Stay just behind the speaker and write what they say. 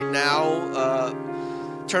now.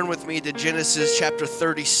 Turn with me to Genesis chapter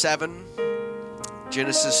 37.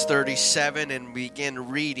 Genesis 37, and begin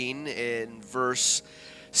reading in verse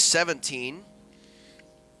 17.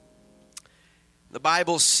 The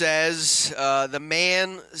Bible says, the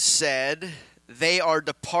man said, "They are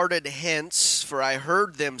departed hence, for I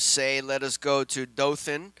heard them say, let us go to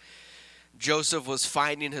Dothan." Joseph was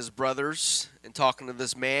finding his brothers and talking to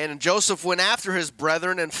this man. And Joseph went after his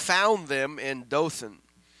brethren and found them in Dothan.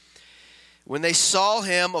 When they saw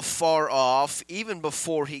him afar off, even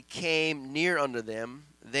before he came near unto them,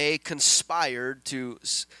 they conspired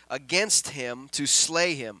against him to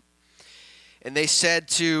slay him. And they said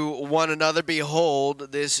to one another,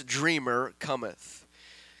 "Behold, this dreamer cometh.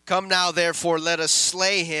 Come now, therefore, let us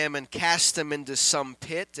slay him and cast him into some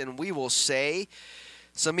pit, and we will say,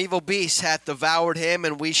 some evil beast hath devoured him,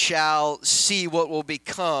 and we shall see what will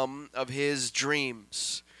become of his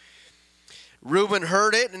dreams." Reuben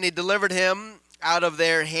heard it, and he delivered him out of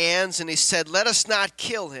their hands, and he said, "Let us not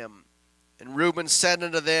kill him." And Reuben said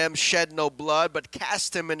unto them, "Shed no blood, but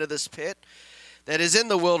cast him into this pit that is in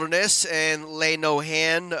the wilderness, and lay no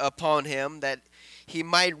hand upon him, that he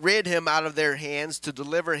might rid him out of their hands, to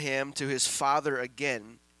deliver him to his father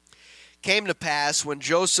again." Came to pass, when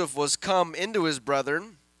Joseph was come unto his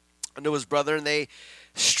brethren, they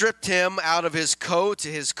stripped him out of his coat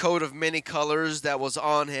of many colors that was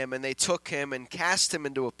on him, and they took him and cast him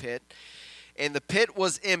into a pit. And the pit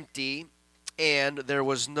was empty, and there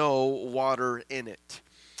was no water in it.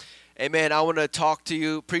 Amen. I want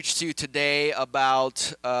to preach to you today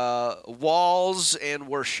about walls and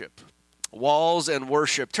worship. Walls and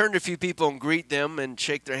worship. Turn to a few people and greet them and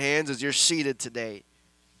shake their hands as you're seated today.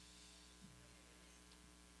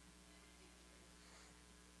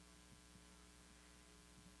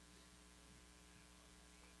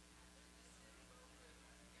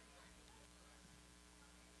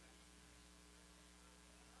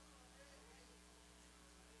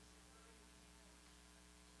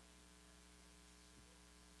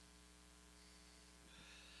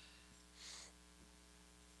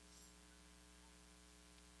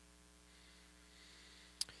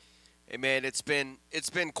 Amen. It's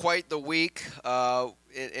been quite the week.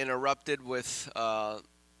 Interrupted with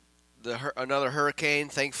another hurricane.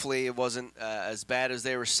 Thankfully, it wasn't as bad as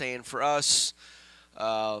they were saying for us.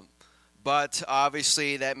 But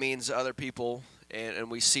obviously, that means other people,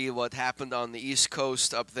 and we see what happened on the East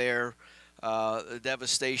Coast up there, the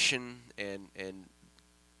devastation and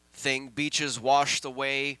beaches washed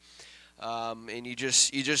away, and you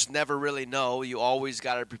just never really know. You always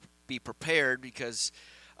got to be prepared because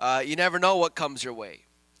you never know what comes your way.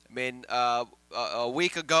 I mean, a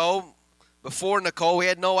week ago, before Nicole, we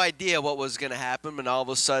had no idea what was going to happen, and all of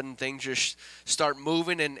a sudden things just start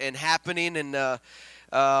moving and happening in the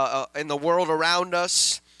world around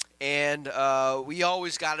us. And we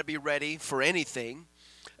always got to be ready for anything,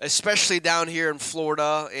 especially down here in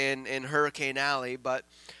Florida in Hurricane Alley. But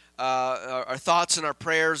our thoughts and our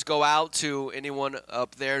prayers go out to anyone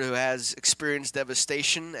up there who has experienced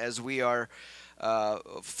devastation, as we are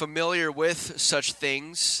familiar with such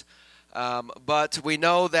things, but we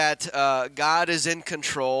know that God is in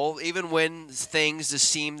control, even when things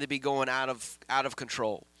seem to be going out of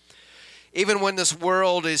control. Even when this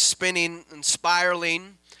world is spinning and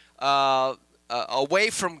spiraling away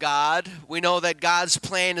from God, we know that God's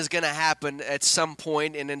plan is going to happen at some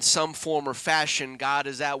point, and in some form or fashion, God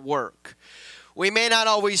is at work. We may not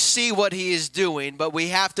always see what He is doing, but we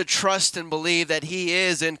have to trust and believe that He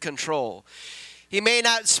is in control. He may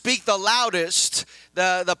not speak the loudest.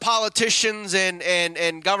 The politicians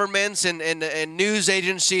and governments and news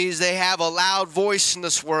agencies, they have a loud voice in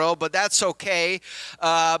this world, but that's okay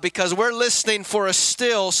because we're listening for a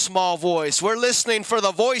still small voice. We're listening for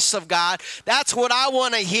the voice of God. That's what I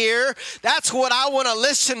want to hear. That's what I want to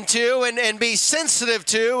listen to and be sensitive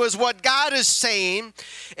to, is what God is saying.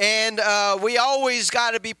 And we always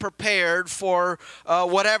got to be prepared for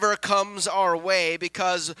whatever comes our way,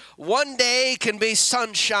 because one day can be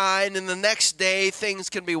sunshine and the next day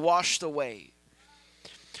things can be washed away.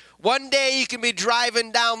 One day you can be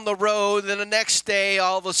driving down the road, and the next day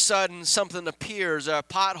all of a sudden something appears, a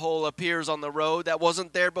pothole appears on the road that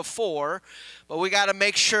wasn't there before. But we got to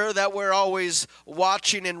make sure that we're always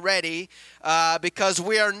watching and ready because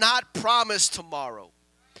we are not promised tomorrow.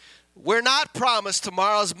 We're not promised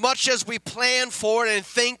tomorrow. As much as we plan for it and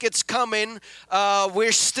think it's coming,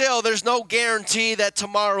 there's no guarantee that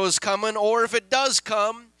tomorrow is coming. Or if it does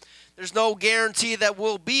come, there's no guarantee that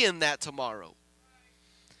we'll be in that tomorrow.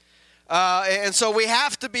 And so we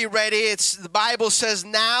have to be ready. The Bible says,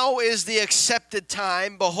 now is the accepted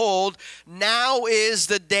time. Behold, now is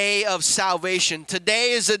the day of salvation.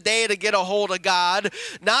 Today is the day to get a hold of God.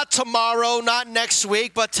 Not tomorrow, not next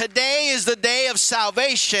week, but today is the day of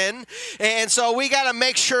salvation. And so we got to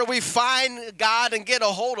make sure we find God and get a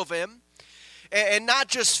hold of Him. And not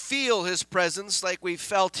just feel His presence like we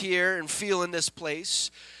felt here and feel in this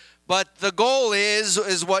place. But the goal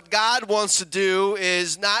is what God wants to do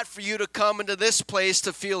is not for you to come into this place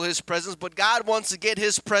to feel His presence, but God wants to get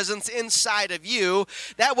His presence inside of you.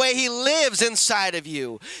 That way He lives inside of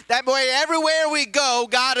you. That way everywhere we go,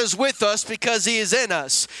 God is with us because He is in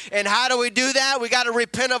us. And how do we do that? We got to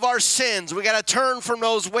repent of our sins. We got to turn from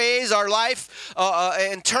those ways, our life,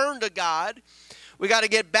 and turn to God. We got to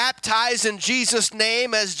get baptized in Jesus'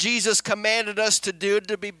 name as Jesus commanded us to do,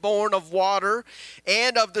 to be born of water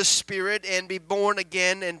and of the Spirit and be born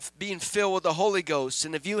again and being filled with the Holy Ghost.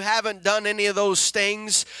 And if you haven't done any of those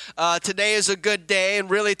things, today is a good day, and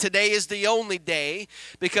really today is the only day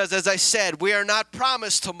because, as I said, we are not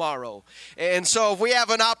promised tomorrow. And so if we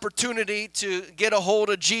have an opportunity to get a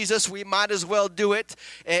hold of Jesus, we might as well do it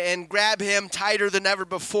and grab Him tighter than ever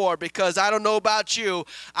before, because I don't know about you,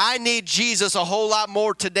 I need Jesus a whole lot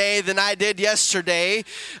more today than I did yesterday.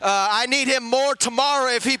 I need Him more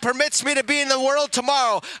tomorrow. If He permits me to be in the world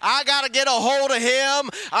tomorrow, I got to get a hold of Him.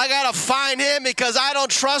 I got to find Him, because I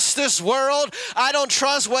don't trust this world. I don't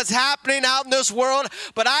trust what's happening out in this world,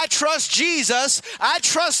 but I trust Jesus. I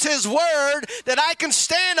trust His word that I can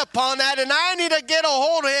stand upon that, and I need to get a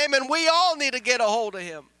hold of Him, and we all need to get a hold of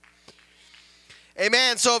Him.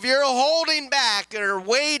 Amen. So if you're holding back or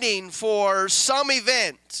waiting for some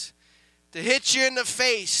event to hit you in the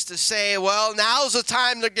face, to say, well, now's the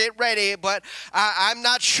time to get ready, but I'm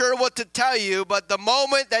not sure what to tell you, but the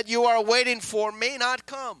moment that you are waiting for may not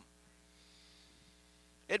come.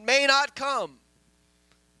 It may not come.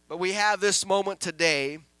 But we have this moment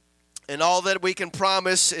today, and all that we can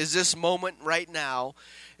promise is this moment right now.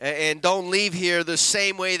 And don't leave here the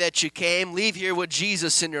same way that you came. Leave here with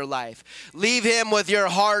Jesus in your life. Leave Him with your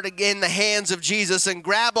heart in the hands of Jesus, and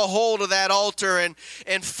grab a hold of that altar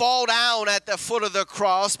and fall down at the foot of the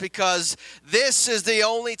cross, because this is the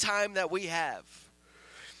only time that we have.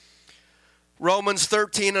 Romans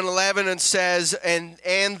 13:11 and says,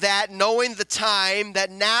 and that knowing the time, that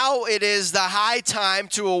now it is the high time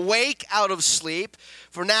to awake out of sleep,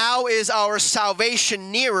 for now is our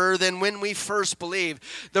salvation nearer than when we first believed.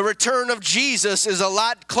 The return of Jesus is a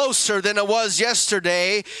lot closer than it was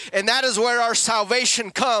yesterday, and that is where our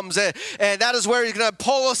salvation comes, and that is where He's going to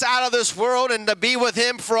pull us out of this world and to be with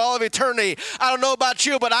Him for all of eternity. I don't know about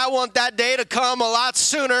you, but I want that day to come a lot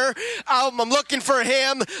sooner. I'm looking for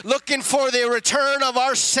Him, looking for the return of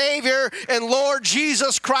our Savior and Lord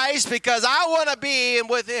Jesus Christ, because I want to be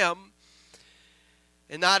with Him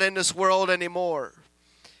and not in this world anymore.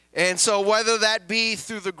 And so whether that be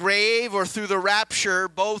through the grave or through the rapture,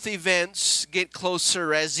 both events get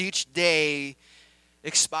closer as each day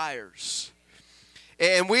expires.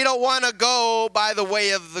 And we don't want to go by the way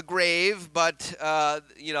of the grave, but,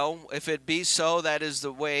 if it be so, that is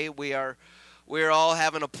the way. We all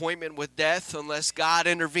have an appointment with death unless God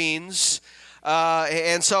intervenes.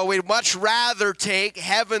 And so we'd much rather take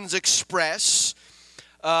heaven's express.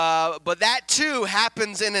 But that too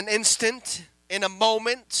happens in an instant, in a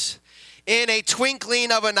moment, in a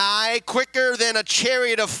twinkling of an eye, quicker than a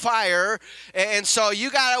chariot of fire. And so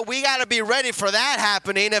we got to be ready for that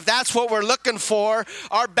happening. If that's what we're looking for,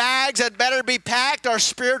 our bags had better be packed, our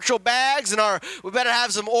spiritual bags, and we better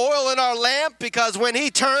have some oil in our lamp, because when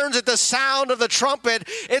He turns at the sound of the trumpet,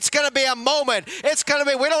 it's going to be a moment. It's going to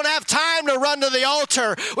be, we don't have time to run to the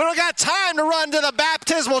altar. We don't got time to run to the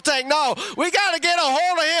baptismal tank. No, we got to get a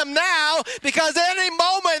hold of Him now, because any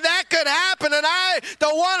moment that could happen, and I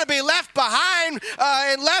don't want to be left behind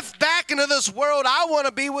and left back into this world. I want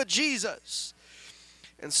to be with Jesus.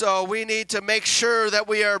 And so we need to make sure that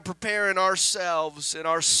we are preparing ourselves and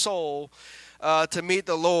our soul to meet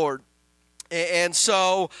the Lord. And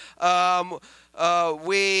so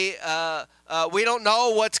we don't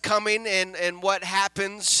know what's coming and what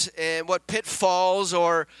happens and what pitfalls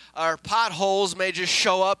or our potholes may just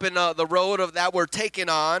show up in the road that we're taking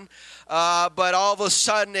on. But all of a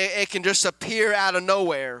sudden it can just appear out of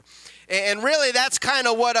nowhere. And really, that's kind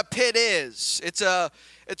of what a pit is. It's a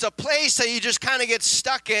place that you just kind of get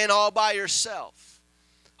stuck in all by yourself.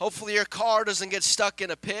 Hopefully your car doesn't get stuck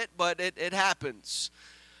in a pit, but it happens.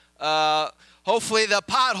 Hopefully the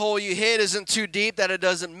pothole you hit isn't too deep that it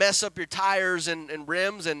doesn't mess up your tires and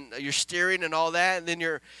rims and your steering and all that, and then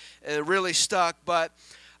you're really stuck. But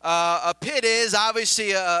a pit is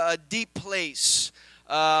obviously a deep place.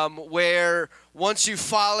 where once you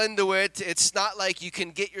fall into it, it's not like you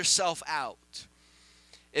can get yourself out.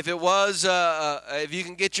 If it was, if you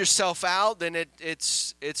can get yourself out, then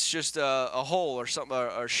it's just a hole or something,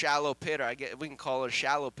 or a shallow pit, or we can call it a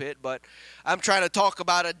shallow pit. But I'm trying to talk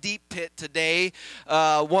about a deep pit today,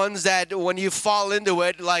 ones that when you fall into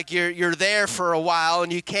it, like you're there for a while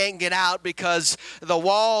and you can't get out because the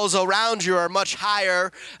walls around you are much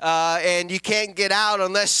higher, and you can't get out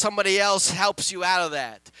unless somebody else helps you out of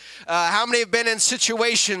that. How many have been in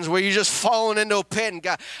situations where you just fallen into a pit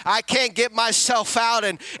and I can't get myself out,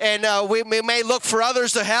 and we may look for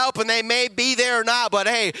others to help, and they may be there or not, but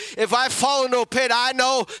hey, if I fall into a pit, I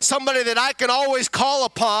know somebody that I can always call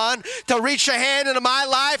upon to reach a hand into my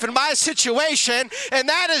life and my situation, and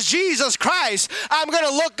that is Jesus Christ. I'm going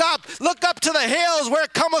to look up to the hills where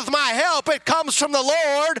cometh my help. It comes from the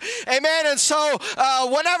Lord. Amen. And so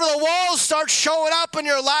whenever the walls start showing up in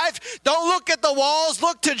your life, don't look at the walls,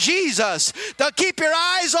 look to Jesus. Don't keep your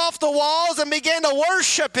eyes off the walls and begin to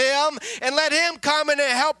worship him and let him come and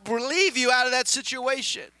help relieve you out of that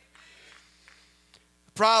situation.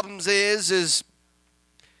 The problems is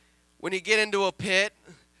when you get into a pit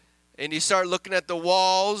and you start looking at the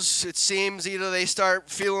walls, it seems either they start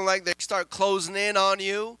feeling like they start closing in on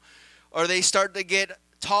you, or they start to get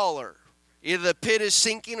taller. Either the pit is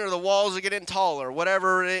sinking or the walls are getting taller.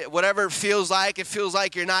 Whatever it feels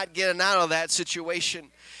like you're not getting out of that situation.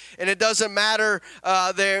 And it doesn't matter,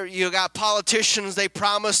 you got politicians, they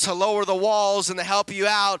promise to lower the walls and to help you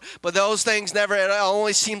out, but those things never, it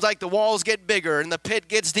only seems like the walls get bigger and the pit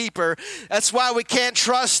gets deeper. That's why we can't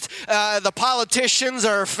trust the politicians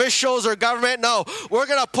or officials or government. No, we're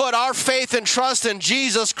going to put our faith and trust in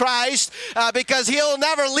Jesus Christ, because he'll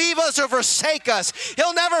never leave us or forsake us.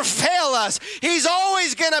 He'll never fail us. He's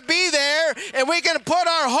always going to be there, and we can put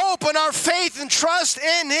our hope and our faith and trust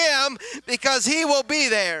in him because he will be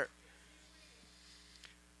there.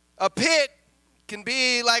 A pit can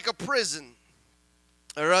be like a prison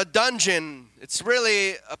or a dungeon. It's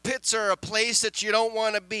really, pits are a place that you don't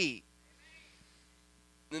want to be.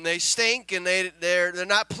 And they stink, and they're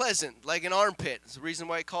not pleasant, like an armpit. It's the reason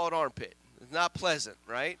why I call it armpit. It's not pleasant,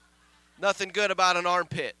 right? Nothing good about an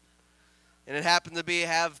armpit. And it happened to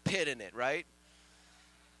have pit in it, right?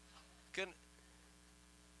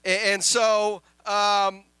 And so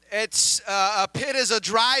it's a pit is a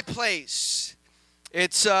dry place.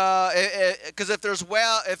 It's because if there's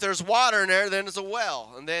water in there, then it's a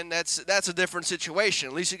well, and then that's a different situation.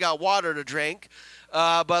 At least you got water to drink.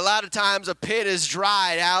 But a lot of times a pit is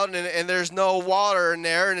dried out, and there's no water in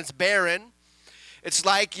there, and it's barren. It's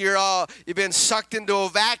like you've been sucked into a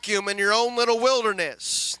vacuum in your own little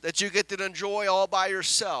wilderness that you get to enjoy all by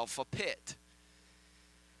yourself. A pit.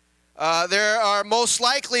 There are most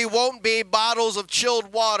likely won't be bottles of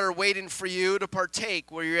chilled water waiting for you to partake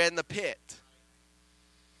where you're in the pit.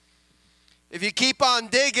 If you keep on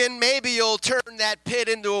digging, maybe you'll turn that pit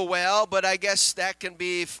into a well, but I guess that can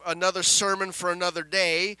be another sermon for another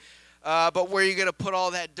day. But where are you going to put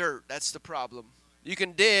all that dirt? That's the problem. You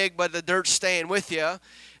can dig, but the dirt's staying with you,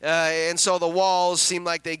 and so the walls seem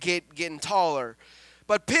like they getting taller.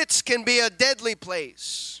 But pits can be a deadly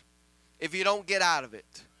place if you don't get out of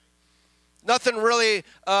it. Nothing really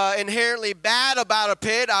inherently bad about a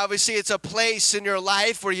pit. Obviously, it's a place in your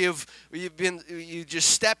life where you just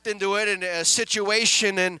stepped into it in a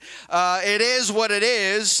situation, and it is what it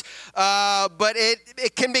is. But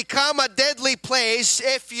it can become a deadly place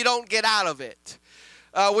if you don't get out of it.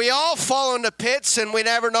 We all fall into pits, and we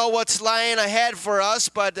never know what's lying ahead for us.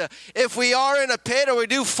 But if we are in a pit, or we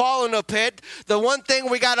do fall in a pit, the one thing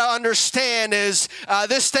we got to understand is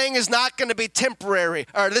this thing is not going to be temporary,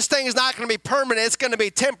 or this thing is not going to be permanent. It's going to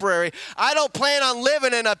be temporary. I don't plan on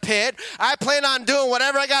living in a pit. I plan on doing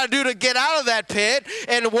whatever I got to do to get out of that pit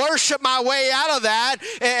and worship my way out of that.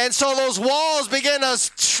 And so those walls begin to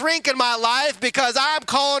shrink in my life because I'm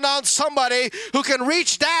calling on somebody who can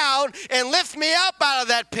reach down and lift me up out of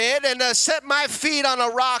that pit and set my feet on a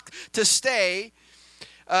rock to stay.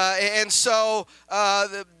 And so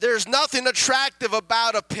there's nothing attractive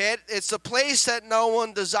about a pit. It's a place that no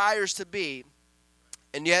one desires to be.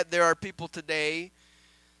 And yet there are people today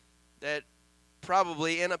that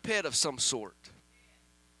probably in a pit of some sort.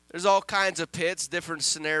 There's all kinds of pits, different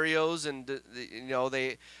scenarios, and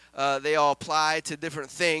they all apply to different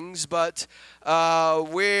things, but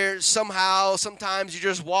sometimes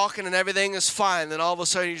you're just walking and everything is fine, then all of a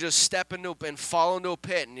sudden you just step into and fall into a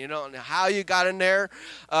pit, and you don't know how you got in there,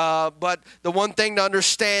 but the one thing to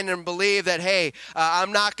understand and believe that, hey,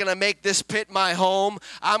 I'm not going to make this pit my home.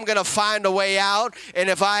 I'm going to find a way out, and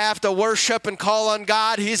if I have to worship and call on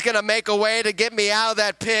God, He's going to make a way to get me out of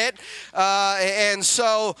that pit. And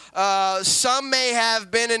so some may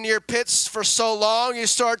have been in your pits for so long, you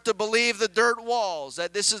start to believe the dirt walls,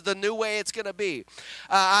 that this is the new way it's going to be.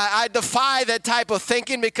 I defy that type of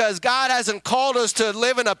thinking, because God hasn't called us to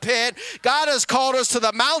live in a pit. God has called us to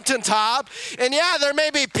the mountaintop. And yeah, there may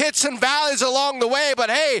be pits and valleys along the way, but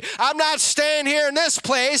hey, I'm not staying here in this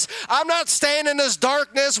place. I'm not staying in this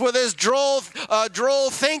darkness with this droll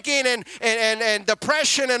thinking and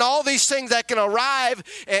depression and all these things that can arrive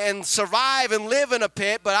and survive and live in a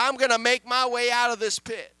pit, but I'm going to make my way out of this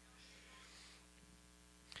pit.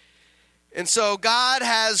 And so God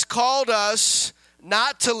has called us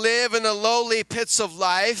not to live in the lowly pits of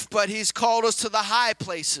life, but He's called us to the high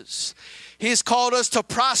places. He's called us to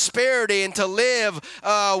prosperity and to live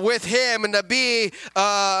with Him and to be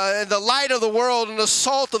the light of the world and the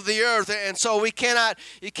salt of the earth. And so you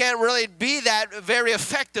can't really be that very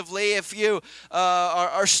effectively if you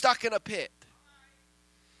are stuck in a pit.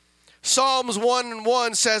 Psalms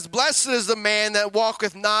 1:1 says, "Blessed is the man that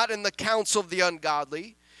walketh not in the counsel of the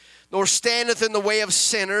ungodly, nor standeth in the way of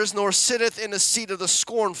sinners, nor sitteth in the seat of the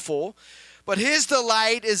scornful. But his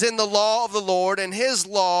delight is in the law of the Lord, and His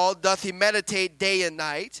law doth he meditate day and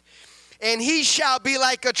night. And he shall be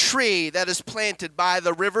like a tree that is planted by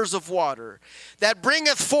the rivers of water, that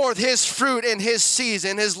bringeth forth his fruit in his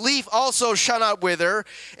season. His leaf also shall not wither,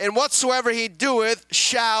 and whatsoever he doeth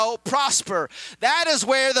shall prosper." That is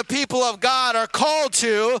where the people of God are called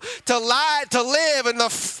to live and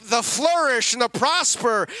the flourish and the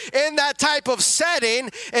prosper in that type of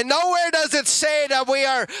setting. And nowhere does it say that we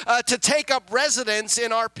are to take up residence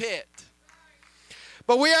in our pit.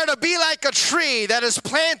 But we are to be like a tree that is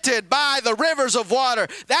planted by the rivers of water.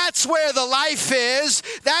 That's where the life is.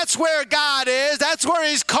 That's where God is. That's where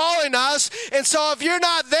He's calling us. And so if you're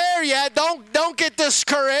not there yet, don't get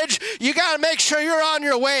discouraged. You got to make sure you're on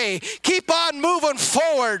your way. Keep on moving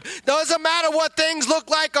forward. Doesn't matter what things look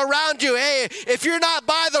like around you. Hey, if you're not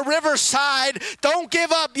by the riverside, don't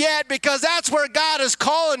give up yet, because that's where God is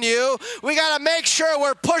calling you. We got to make sure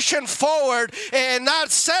we're pushing forward and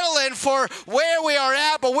not settling for where we are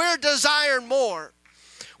at, but we're desiring more.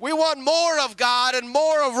 We want more of God and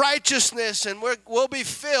more of righteousness, and we'll be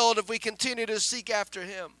filled if we continue to seek after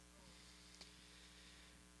Him.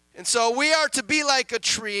 And so we are to be like a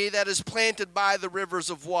tree that is planted by the rivers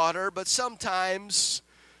of water, but sometimes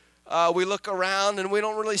we look around and we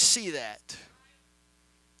don't really see that.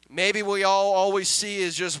 Maybe we all always see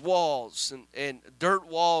is just walls and dirt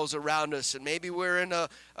walls around us, and maybe we're in a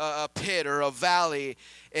pit or a valley,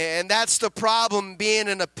 and that's the problem being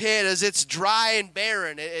in a pit, is it's dry and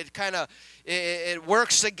barren. It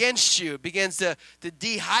works against you. It begins to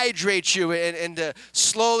dehydrate you and to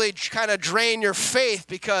slowly kind of drain your faith,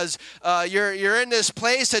 because you're in this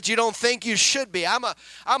place that you don't think you should be. I'm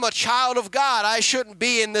a child of God. I shouldn't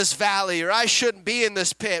be in this valley, or I shouldn't be in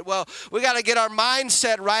this pit. Well, we got to get our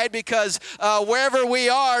mindset right, because wherever we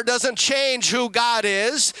are doesn't change who God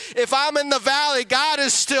is. If I'm in the valley, God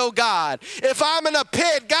is still God. If I'm in a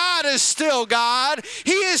pit, God is still God.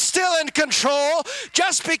 He is still in control.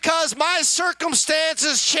 Just because my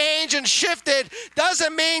circumstances change and shifted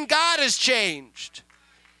doesn't mean God has changed,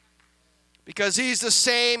 because He's the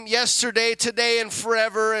same yesterday, today, and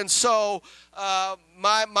forever. And so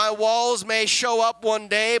my walls may show up one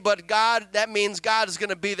day, but that means God is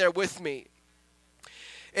going to be there with me.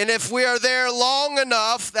 And if we are there long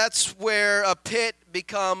enough, that's where a pit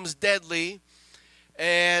becomes deadly,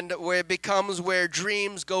 and where it becomes where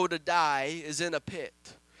dreams go to die, is in a pit.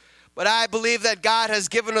 But I believe that God has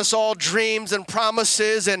given us all dreams and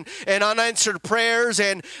promises and unanswered prayers,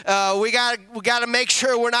 and we got to make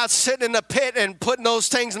sure we're not sitting in the pit and putting those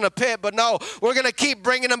things in the pit. But no, we're going to keep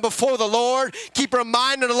bringing them before the Lord, keep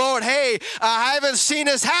reminding the Lord, hey, I haven't seen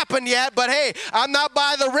this happen yet, but hey, I'm not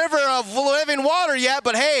by the river of living water yet,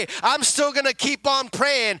 but hey, I'm still going to keep on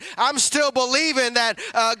praying. I'm still believing that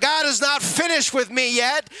God is not finished with me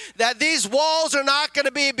yet, that these walls are not going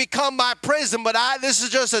to become my prison, but this is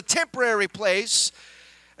just a temporary place,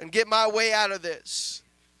 and get my way out of this.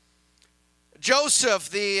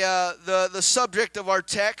 Joseph, the subject of our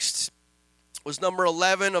text, was number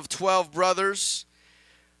 11 of 12 brothers.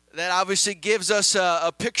 That obviously gives us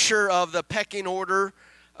a picture of the pecking order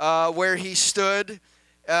where he stood.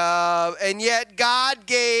 And yet God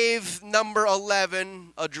gave number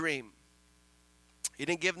 11 a dream. He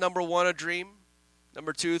didn't give number 1 a dream,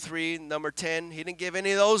 number 2, 3, number 10. He didn't give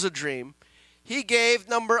any of those a dream. He gave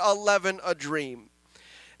number 11 a dream.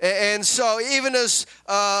 And so even as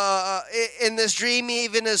in this dream,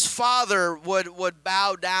 even his father would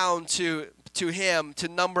bow down to him, to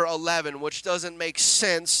number 11, which doesn't make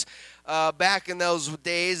sense back in those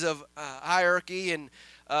days of hierarchy and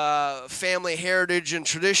family heritage and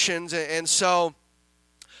traditions. And so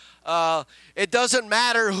it doesn't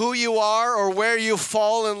matter who you are or where you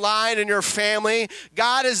fall in line in your family.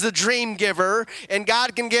 God is the dream giver, and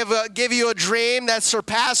God can give you a dream that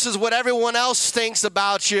surpasses what everyone else thinks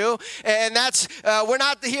about you. And that's we're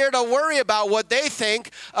not here to worry about what they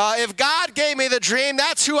think. If God gave me the dream,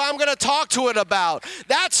 that's who I'm going to talk to it about.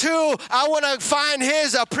 That's who I want to find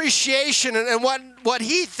his appreciation and what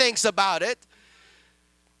he thinks about it.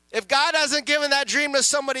 If God hasn't given that dream to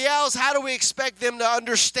somebody else, how do we expect them to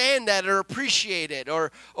understand that or appreciate it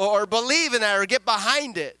or believe in that or get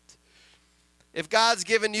behind it? If God's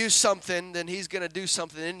given you something, then he's going to do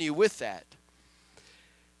something in you with that.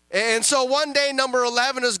 And so one day, number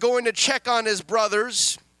 11 is going to check on his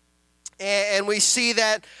brothers. And we see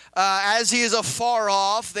that as he is afar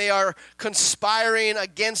off, they are conspiring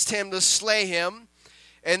against him to slay him.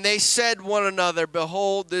 And they said one another,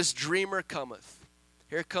 "Behold, this dreamer cometh."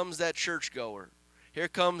 Here comes that churchgoer. Here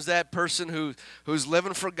comes that person who's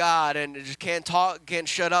living for God and just can't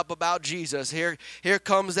shut up about Jesus. Here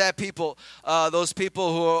comes that people, those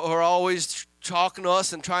people who are always talking to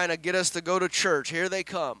us and trying to get us to go to church. Here they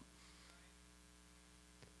come.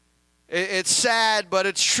 It's sad, but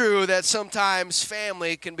it's true that sometimes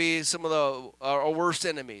family can be some of our worst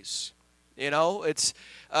enemies. You know, it's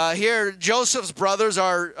here Joseph's brothers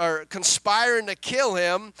are conspiring to kill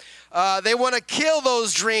him. They want to kill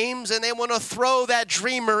those dreams, and they want to throw that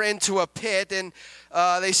dreamer into a pit. And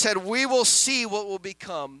they said, "We will see what will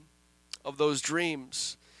become of those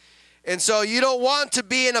dreams." And so you don't want to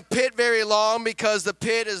be in a pit very long, because the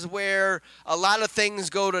pit is where a lot of things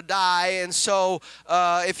go to die. And so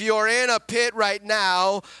if you're in a pit right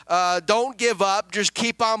now, don't give up. Just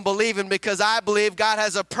keep on believing, because I believe God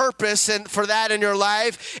has a purpose for that in your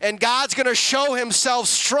life. And God's going to show himself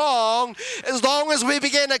strong as long as we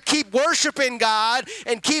begin to keep worshiping God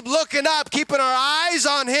and keep looking up, keeping our eyes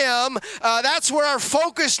on him. That's where our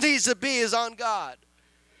focus needs to be, is on God.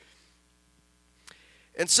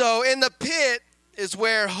 And so in the pit is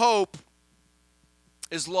where hope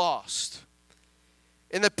is lost.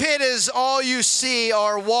 In the pit is all you see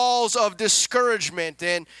are walls of discouragement,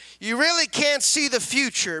 and you really can't see the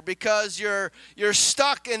future because you're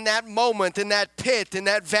stuck in that moment, in that pit, in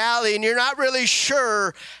that valley, and you're not really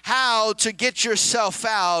sure how to get yourself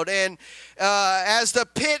out. And as the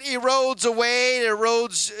pit erodes away, it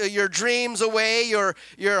erodes your dreams away,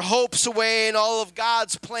 your hopes away, and all of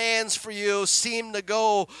God's plans for you seem to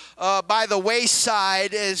go by the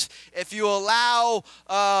wayside, as if you allow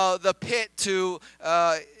the pit to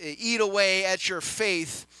eat away at your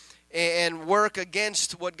faith and work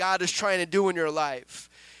against what God is trying to do in your life.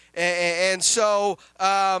 And so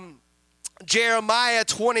Jeremiah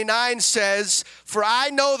 29 says, "For I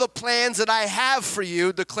know the plans that I have for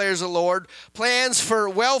you, declares the Lord, plans for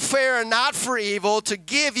welfare and not for evil, to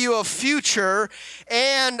give you a future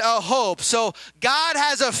and a hope." So God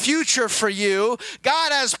has a future for you.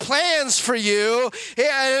 God has plans for you.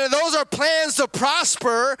 And those are plans to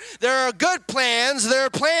prosper. There are good plans. There are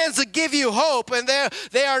plans to give you hope. And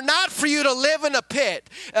they are not for you to live in a pit.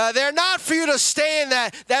 They're not for you to stay in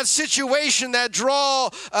that situation, that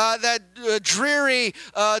dreary,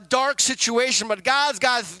 dark situation. But God's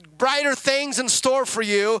got brighter things in store for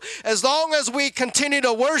you as long as we continue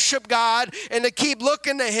to worship God and to keep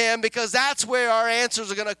looking to him, because that's where our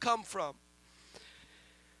answers are going to come from.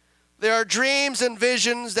 There are dreams and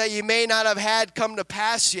visions that you may not have had come to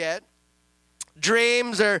pass yet.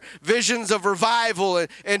 Dreams are visions of revival,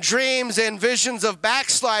 and dreams and visions of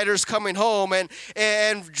backsliders coming home,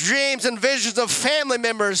 and dreams and visions of family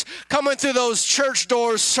members coming through those church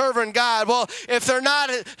doors serving God. Well, if they're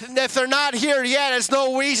not here yet, it's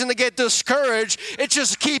no reason to get discouraged. It's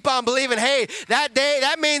just keep on believing. Hey,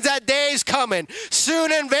 that means that day's coming.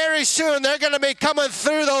 Soon and very soon, they're going to be coming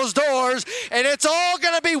through those doors, and it's all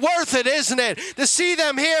going to be worth it, isn't it? To see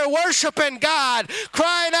them here worshiping God,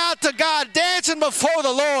 crying out to God, dancing before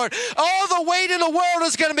the Lord. All the weight in the world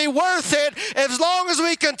is going to be worth it as long as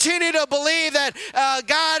we continue to believe that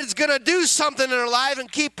God is going to do something in our life, and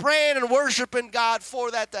keep praying and worshiping God for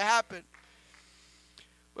that to happen.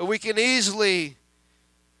 But we can easily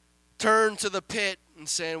turn to the pit and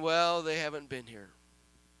say, well, they haven't been here.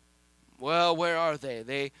 Well, where are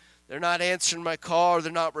they? They're not answering my call.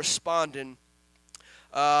 They're not responding.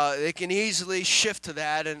 They can easily shift to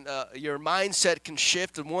that, and your mindset can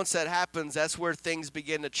shift. And once that happens, that's where things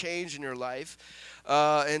begin to change in your life.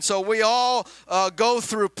 And so we all go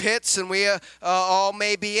through pits, and we all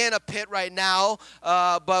may be in a pit right now,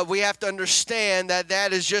 but we have to understand that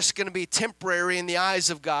that is just going to be temporary in the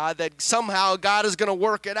eyes of God, that somehow God is going to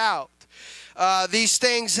work it out. These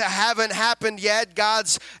things haven't happened yet.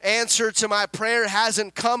 God's answer to my prayer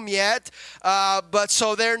hasn't come yet. But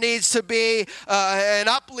so there needs to be an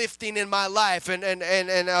uplifting in my life and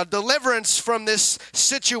a deliverance from this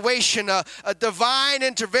situation, a divine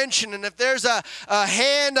intervention. And if there's a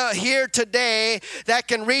hand here today that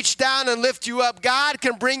can reach down and lift you up, God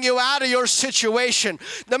can bring you out of your situation.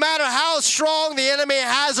 No matter how strong the enemy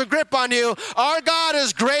has a grip on you, our God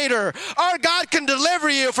is greater. Our God can deliver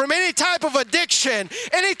you from any type of addiction,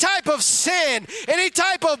 any type of sin, any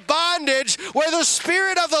type of bondage. Where the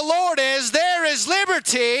Spirit of the Lord is, there is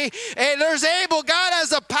liberty, and God has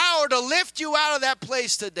the power to lift you out of that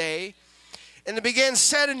place today and to begin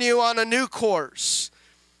setting you on a new course.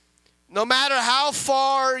 No matter how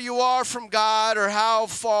far you are from God or how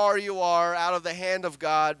far you are out of the hand of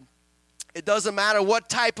God, it doesn't matter what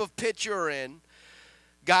type of pit you're in,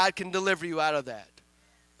 God can deliver you out of that.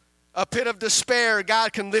 A pit of despair,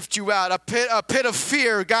 God can lift you out. A pit of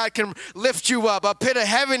fear, God can lift you up. A pit of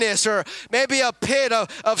heaviness, or maybe a pit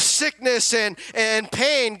of sickness and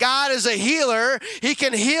pain. God is a healer. He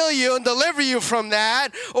can heal you and deliver you from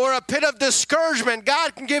that. Or a pit of discouragement.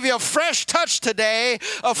 God can give you a fresh touch today,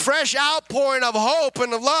 a fresh outpouring of hope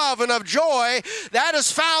and of love and of joy. That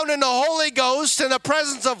is found in the Holy Ghost and the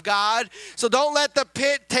presence of God. So don't let the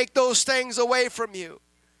pit take those things away from you.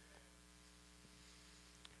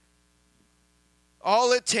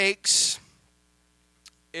 All it takes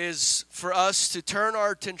is for us to turn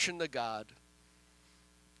our attention to God.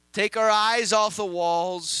 Take our eyes off the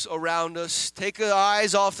walls around us. Take our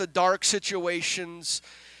eyes off the dark situations.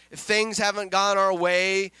 If things haven't gone our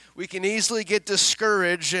way, we can easily get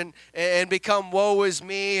discouraged and become woe is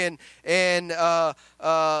me. And that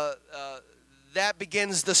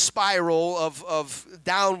begins the spiral of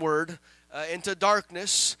downward into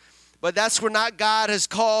darkness. But that's where not God has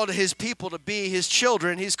called his people to be, his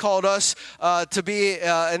children. He's called us to be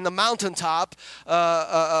in the mountaintop.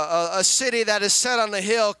 A city that is set on the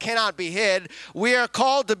hill cannot be hid. We are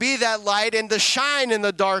called to be that light and to shine in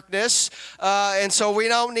the darkness. And so we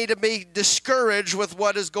don't need to be discouraged with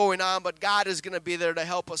what is going on, but God is going to be there to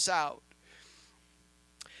help us out.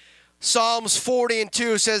 Psalms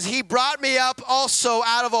 40:2 says, He brought me up also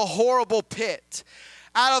out of a horrible pit,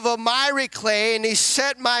 out of a miry clay, and he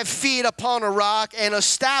set my feet upon a rock and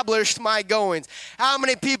established my goings. How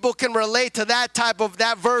many people can relate to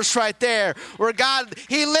that verse right there, where God,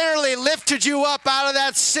 he literally lifted you up out of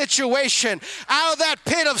that situation, out of that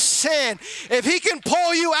pit of sin. If he can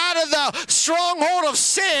pull you out of the stronghold of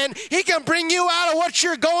sin, he can bring you out of what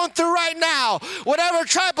you're going through right now. Whatever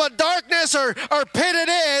type of darkness or pit it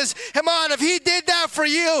is, come on, if he did that for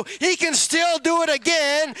you, he can still do it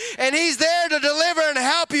again, and he's there to deliver and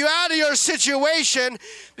help you out of your situation.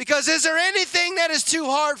 Because is there anything that is too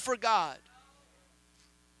hard for God?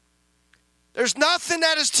 There's nothing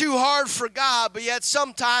that is too hard for God, but yet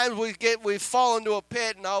sometimes we fall into a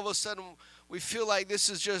pit, and all of a sudden we feel like this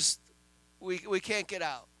is just, we can't get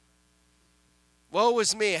out. Woe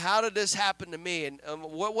is me. How did this happen to me? And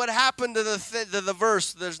what happened to the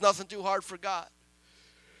verse, there's nothing too hard for God?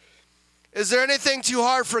 Is there anything too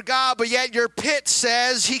hard for God, but yet your pit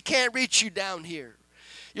says he can't reach you down here?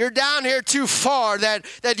 You're down here too far, that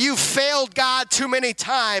you failed God too many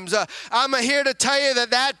times. I'm here to tell you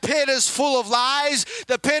that pit is full of lies.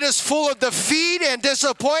 The pit is full of defeat and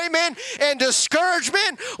disappointment and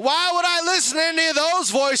discouragement. Why would I listen to any of those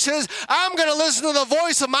voices? I'm going to listen to the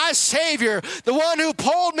voice of my Savior, the one who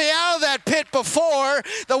pulled me out of that pit before,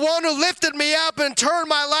 the one who lifted me up and turned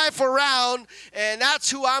my life around, and that's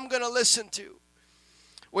who I'm going to listen to.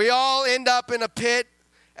 We all end up in a pit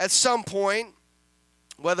at some point.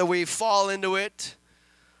 Whether we fall into it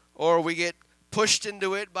or we get pushed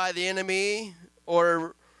into it by the enemy,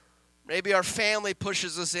 or maybe our family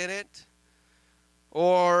pushes us in it,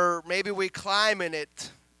 or maybe we climb in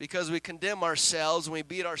it because we condemn ourselves and we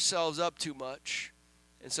beat ourselves up too much.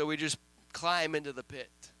 And so we just climb into the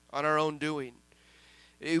pit on our own doing.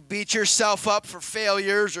 You beat yourself up for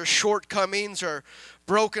failures or shortcomings or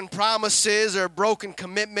broken promises or broken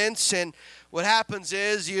commitments, and what happens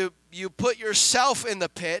is you put yourself in the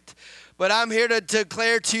pit. But I'm here to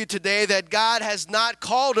declare to you today that God has not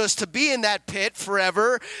called us to be in that pit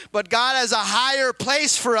forever, but God has a higher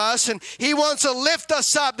place for us, and He wants to lift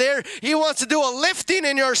us up there. He wants to do a lifting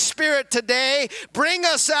in your spirit today, bring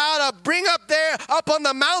us out, bring up there, up on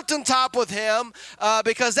the mountaintop with Him,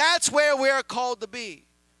 because that's where we are called to be.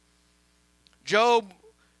 Job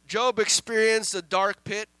experienced a dark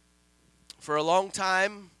pit for a long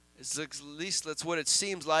time. At least that's what it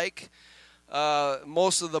seems like.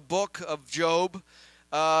 Most of the book of Job,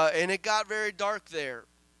 and it got very dark there.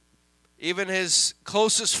 Even his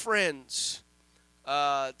closest friends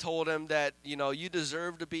told him that, you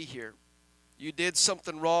deserve to be here. You did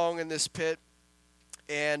something wrong in this pit,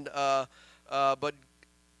 and but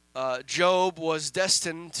Job was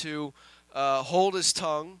destined to hold his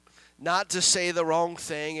tongue, not to say the wrong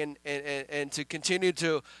thing, and to continue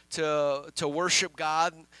to worship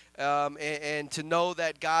God, and to know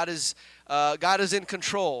that God is in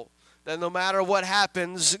control. That no matter what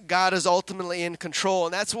happens, God is ultimately in control.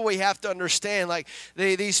 And that's what we have to understand. Like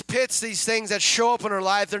these pits, these things that show up in our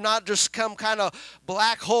life, they're not just some kind of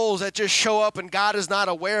black holes that just show up and God is not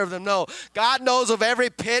aware of them. No, God knows of every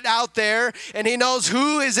pit out there, and He knows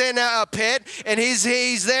who is in a pit, and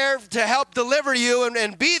He's there to help deliver you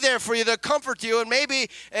and be there for you, to comfort you. And maybe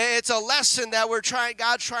it's a lesson that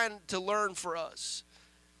God's trying to learn for us,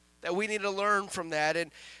 that we need to learn from that.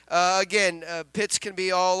 And again, pits can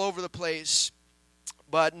be all over the place,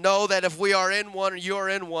 but know that if we are in one or you're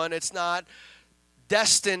in one, it's not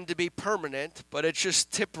destined to be permanent, but it's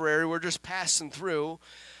just temporary. We're just passing through.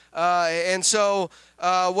 And so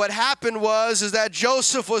what happened is that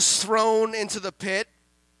Joseph was thrown into the pit,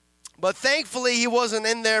 but thankfully he wasn't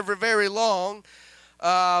in there for very long.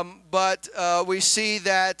 But we see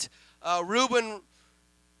that Reuben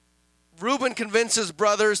convinces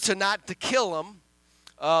brothers not to kill him.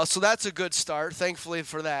 So that's a good start. Thankfully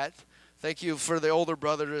for that. Thank you for the older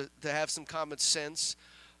brother to have some common sense.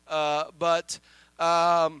 But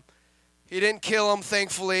he didn't kill him,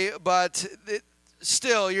 thankfully. But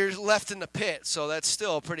still, you're left in the pit. So that's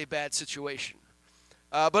still a pretty bad situation.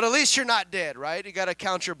 But at least you're not dead, right? You got to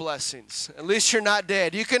count your blessings. At least you're not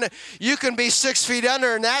dead. You can be 6 feet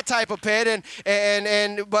under in that type of pit,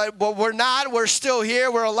 but we're not. We're still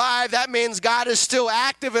here. We're alive. That means God is still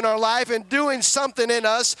active in our life and doing something in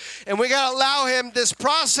us, and we got to allow Him this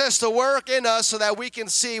process to work in us so that we can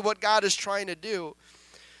see what God is trying to do.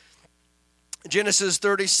 Genesis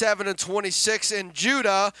 37:26, and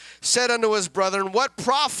Judah said unto his brethren, What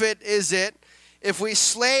profit is it if we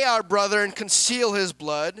slay our brother and conceal his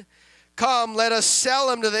blood? Come, let us sell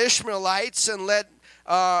him to the Ishmaelites, and let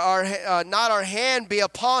not our hand be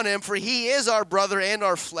upon him, for he is our brother and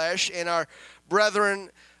our flesh, and our brethren,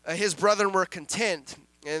 his brethren were content.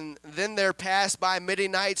 And then there passed by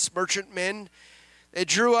Midianites, merchantmen. They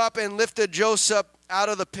drew up and lifted Joseph out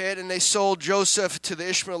of the pit, and they sold Joseph to the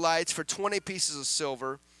Ishmaelites for 20 pieces of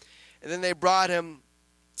silver. And then they brought him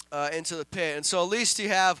into the pit. And so at least you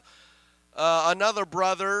have another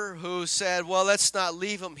brother who said, well, let's not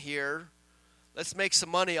leave him here. Let's make some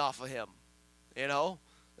money off of him.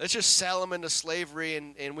 Let's just sell him into slavery,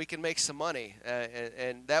 and we can make some money.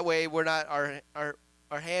 And that way we're not, our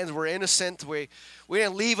hands were innocent. We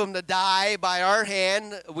didn't leave him to die by our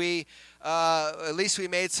hand. At least we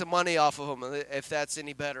made some money off of him, if that's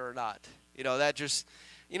any better or not.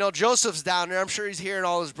 Joseph's down there. I'm sure he's hearing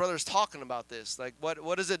all his brothers talking about this. Like,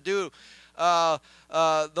 what does it do?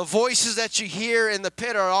 The voices that you hear in the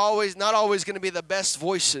pit are not always going to be the best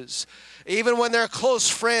voices. Even when they're close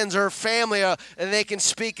friends or family, and they can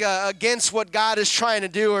speak against what God is trying to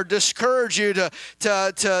do or discourage you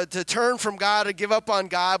to turn from God, to give up on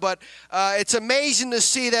God. But it's amazing to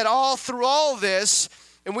see that all through all this,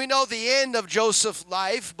 and we know the end of Joseph's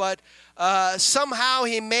life, but somehow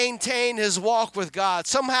he maintained his walk with God.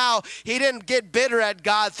 Somehow he didn't get bitter at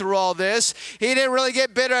God through all this. He didn't really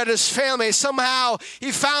get bitter at his family. Somehow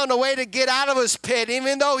he found a way to get out of his pit,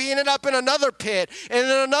 even though he ended up in another pit, and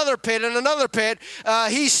in another pit, and another pit.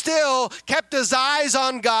 He still kept his eyes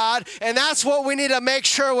on God, and that's what we need to make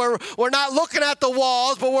sure we're not looking at the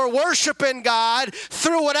walls, but we're worshiping God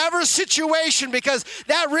through whatever situation, because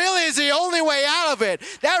that really is the only way out of it.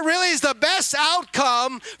 That really is the best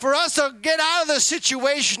outcome for us to get out of the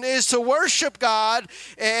situation, is to worship God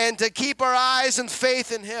and to keep our eyes and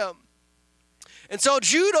faith in Him. And so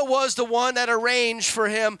Judah was the one that arranged for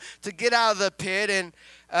him to get out of the pit. And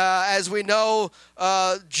as we know,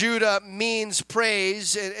 Judah means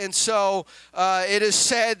praise. And so it is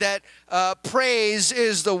said that praise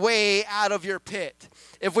is the way out of your pit.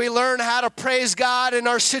 If we learn how to praise God in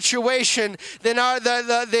our situation, then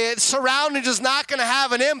the surroundings is not going to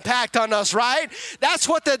have an impact on us, right? That's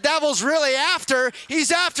what the devil's really after.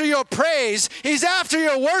 He's after your praise. He's after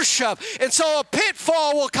your worship. And so a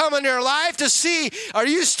pitfall will come in your life to see, are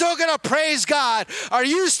you still going to praise God? Are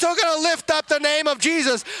you still going to lift up the name of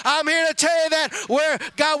Jesus? I'm here to tell you that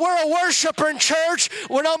we're a worshiper in church.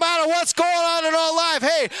 Well, no matter what's going on in our life,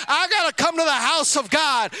 hey, I got to come to the house of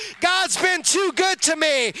God. God's been too good to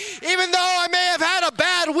me. Even though I may have had a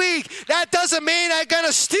bad week, that doesn't mean I'm going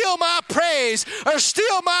to steal my praise or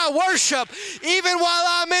steal my worship. Even while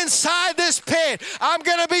I'm inside this pit, I'm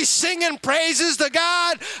going to be singing praises to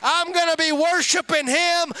God. I'm going to be worshiping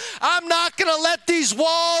Him. I'm not going to let these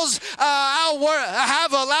walls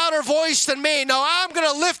have a louder voice than me. No, I'm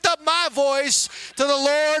going to lift up my voice to the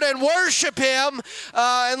Lord and worship Him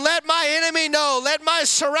and let my enemy know, let my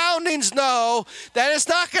surroundings know that it's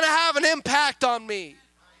not going to have an impact on me.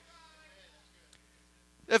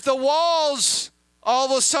 If the walls all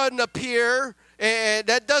of a sudden appear, and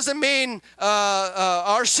that doesn't mean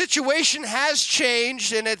our situation has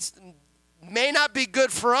changed and it may not be good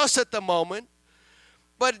for us at the moment,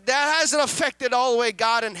 but that hasn't affected all the way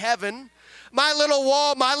God in heaven. My little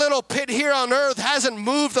wall, my little pit here on earth hasn't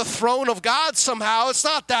moved the throne of God somehow. It's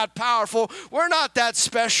not that powerful. We're not that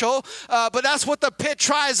special. But that's what the pit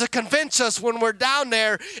tries to convince us when we're down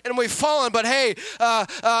there and we've fallen. But hey,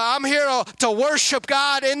 I'm here to worship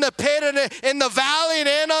God in the pit and in the valley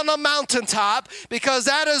and on the mountaintop, because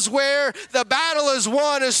that is where the battle is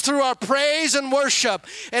won, is through our praise and worship.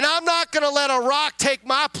 And I'm not going to let a rock take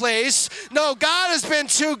my place. No, God has been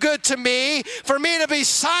too good to me for me to be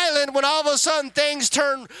silent when all of a sudden things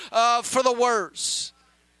turn for the worse.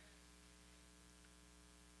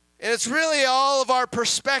 And it's really all of our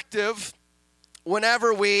perspective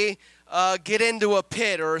whenever we get into a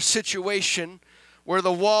pit or a situation where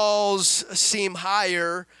the walls seem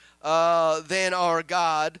higher than our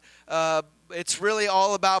God. It's really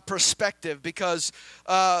all about perspective, because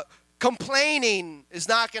complaining is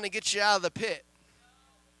not going to get you out of the pit.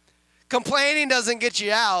 Complaining doesn't get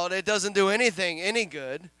you out. It doesn't do anything any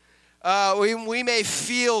good. We may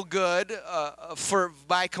feel good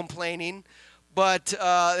by complaining, but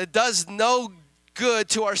it does no good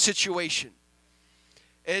to our situation.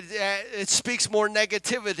 It speaks more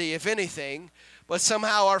negativity, if anything, but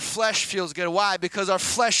somehow our flesh feels good. Why? Because our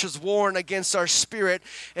flesh is warring against our spirit,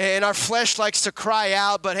 and our flesh likes to cry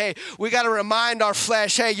out. But hey, we got to remind our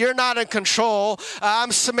flesh, hey, you're not in control.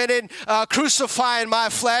 I'm submitted, crucifying my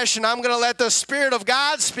flesh, and I'm going to let the Spirit of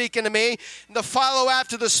God speak into me and to follow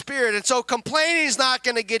after the Spirit. And so complaining is not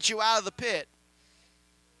going to get you out of the pit.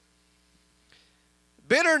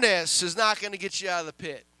 Bitterness is not going to get you out of the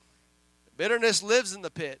pit. Bitterness lives in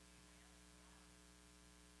the pit.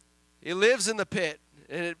 He lives in the pit,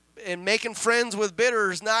 and making friends with bitter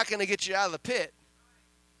is not going to get you out of the pit.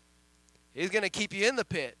 He's going to keep you in the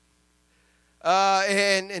pit.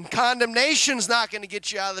 And condemnation is not going to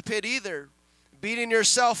get you out of the pit either. Beating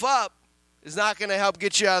yourself up is not going to help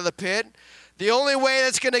get you out of the pit. The only way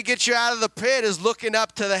that's going to get you out of the pit is looking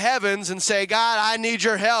up to the heavens and say, God, I need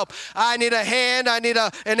your help. I need a hand. I need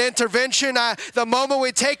an intervention. The moment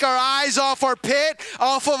we take our eyes off our pit,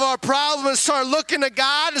 off of our problem, and start looking to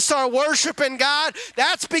God and start worshiping God,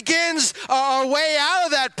 that begins our way out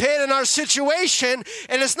of that pit in our situation.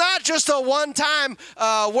 And it's not just a one-time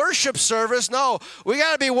worship service. No, we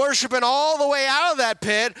got to be worshiping all the way out of that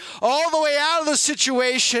pit, all the way out of the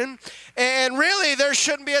situation. And really, there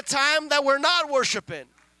shouldn't be a time that we're not worshiping.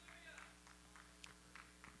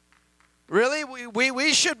 Really,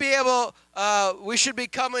 we should be able, we should be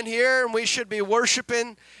coming here and we should be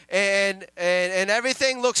worshiping, and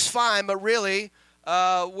everything looks fine, but really,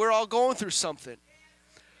 we're all going through something.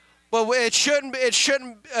 But it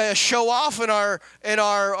shouldn't show off in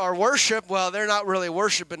our worship. Well, they're not really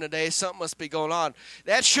worshiping today. Something must be going on.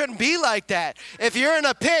 That shouldn't be like that. If you're in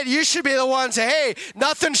a pit, you should be the one to say, hey,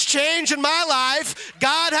 nothing's changed in my life.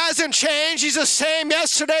 God hasn't changed. He's the same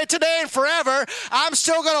yesterday, today, and forever. I'm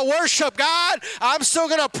still going to worship God. I'm still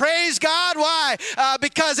going to praise God. Why?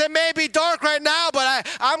 Because it may be dark right now, but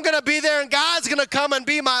I'm going to be there, and God's going to come and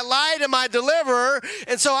be my light and my deliverer.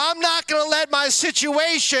 And so I'm not going to let my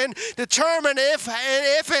situation determine if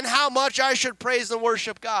and how much I should praise and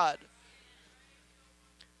worship God.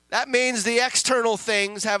 That means the external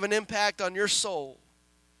things have an impact on your soul.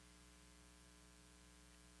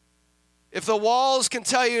 If the walls can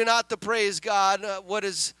tell you not to praise God, what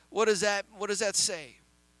does that say?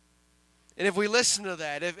 And if we listen to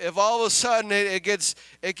that, if all of a sudden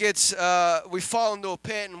we fall into a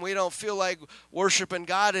pit and we don't feel like worshiping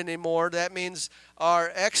God anymore, that means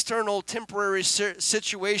our external temporary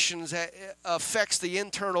situations affects the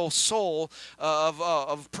internal soul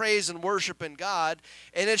of praise and worship in God,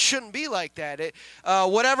 and it shouldn't be like that.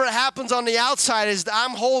 Whatever happens on the outside is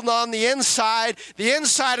I'm holding on the inside. The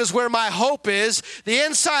inside is where my hope is. The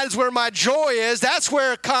inside is where my joy is. That's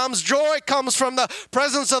where it comes. Joy comes from the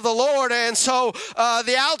presence of the Lord, and so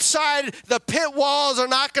the outside, the pit walls are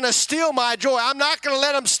not going to steal my joy. I'm not going to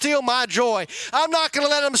let them steal my joy. I'm not going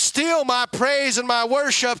to let them steal my praise and my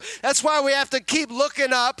worship. That's why we have to keep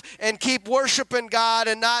looking up and keep worshiping God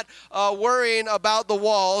and not worrying about the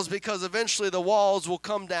walls, because eventually the walls will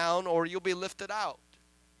come down or you'll be lifted out.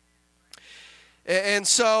 And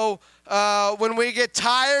so when we get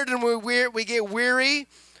tired and we get weary,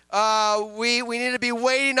 we need to be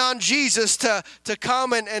waiting on Jesus to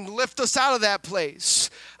come and lift us out of that place.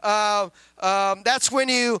 That's when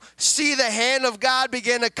you see the hand of God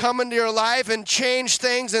begin to come into your life and change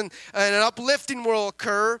things, and an uplifting will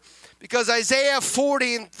occur. Because Isaiah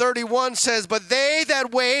 40:31 says, "But they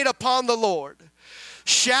that wait upon the Lord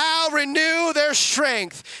shall renew their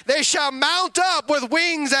strength. They shall mount up with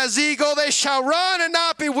wings as eagle. They shall run and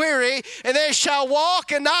not be weary, and they shall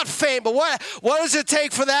walk and not faint." But what does it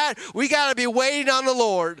take for that? We got to be waiting on the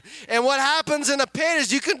Lord. And what happens in a pit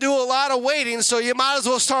is you can do a lot of waiting, so you might as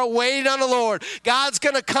well start waiting on the Lord. God's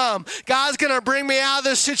going to come. God's going to bring me out of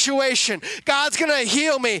this situation. God's going to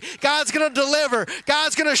heal me. God's going to deliver.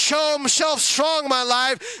 God's going to show himself strong in my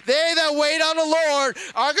life. They that wait on the Lord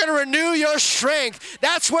are going to renew your strength.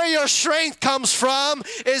 That's where your strength comes from,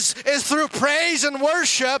 is through praise and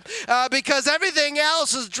worship, because everything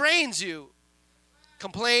else drains you.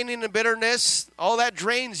 Complaining and bitterness, all that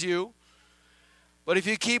drains you. But if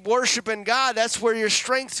you keep worshiping God, that's where your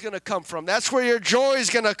strength's going to come from. That's where your joy is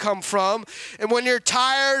going to come from. And when you're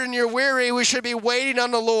tired and you're weary, we should be waiting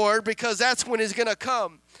on the Lord, because that's when he's going to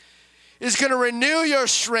come. He's going to renew your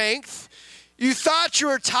strength. You thought you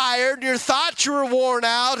were tired, you thought you were worn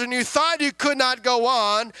out, and you thought you could not go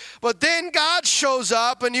on, but then God shows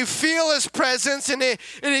up and you feel his presence, and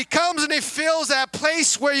he comes and he fills that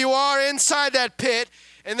place where you are inside that pit,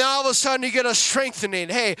 and then all of a sudden you get a strengthening.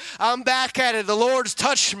 Hey, I'm back at it. The Lord's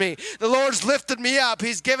touched me. The Lord's lifted me up.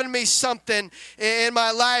 He's given me something in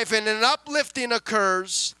my life, and an uplifting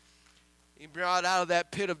occurs. He brought out of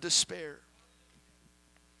that pit of despair.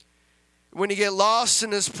 When you get lost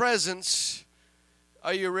in his presence,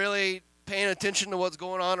 are you really paying attention to what's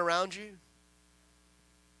going on around you?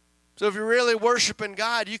 So if you're really worshiping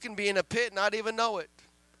God, you can be in a pit and not even know it.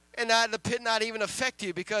 And the pit not even affect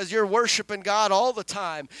you, because you're worshiping God all the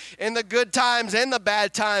time. In the good times and the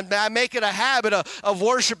bad times. I make it a habit of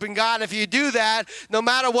worshiping God. If you do that, no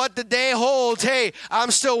matter what the day holds, hey,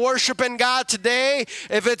 I'm still worshiping God today.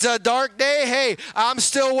 If it's a dark day, hey, I'm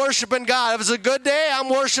still worshiping God. If it's a good day, I'm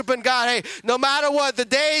worshiping God. Hey, no matter what, the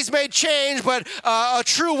days may change, but a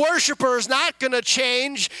true worshiper is not going to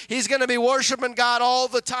change. He's going to be worshiping God all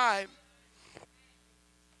the time.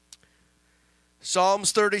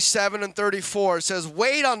 Psalms 37 and 34 says,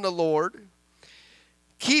 "Wait on the Lord,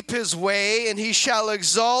 keep his way, and he shall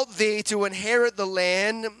exalt thee to inherit the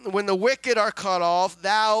land. When the wicked are cut off,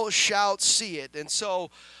 thou shalt see it." And so,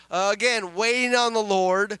 again, waiting on the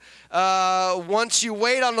Lord. Once you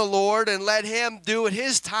wait on the Lord and let him do it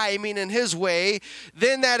his timing and his way,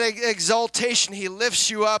 then that exaltation, he lifts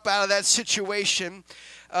you up out of that situation,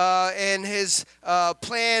 and his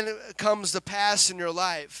plan comes to pass in your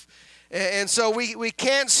life. And so we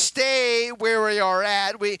can't stay where we are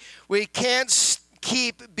at. We can't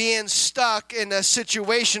keep being stuck in a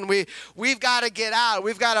situation. We've got to get out.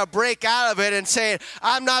 We've got to break out of it and say,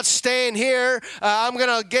 I'm not staying here. I'm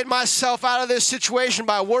going to get myself out of this situation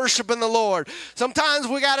by worshiping the Lord. Sometimes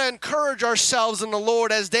we got to encourage ourselves in the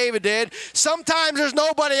Lord, as David did. Sometimes there's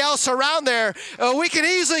nobody else around there. We can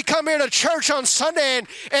easily come here to church on Sunday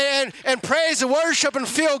and praise and worship and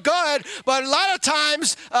feel good, but a lot of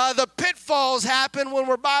times the pitfalls happen when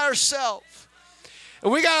we're by ourselves.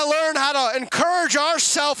 And we got to learn how to encourage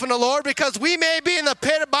ourselves in the Lord, because we may be in the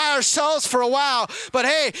pit by ourselves for a while. But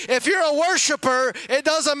hey, if you're a worshiper, it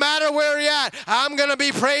doesn't matter where you're at. I'm going to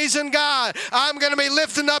be praising God. I'm going to be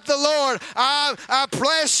lifting up the Lord. I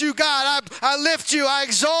bless you, God. I lift you. I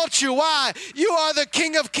exalt you. Why? You are the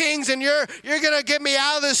King of Kings, and you're going to get me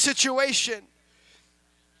out of this situation.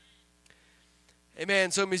 Amen.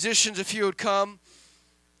 So musicians, if you would come.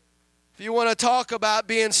 If you want to talk about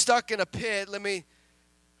being stuck in a pit, let me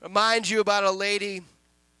remind you about a lady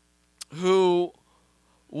who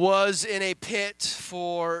was in a pit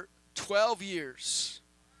for 12 years.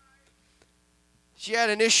 She had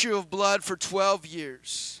an issue of blood for 12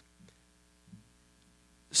 years.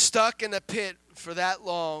 Stuck in a pit for that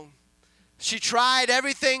long. She tried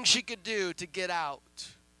everything she could do to get out,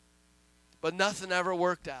 but nothing ever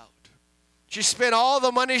worked out. She spent all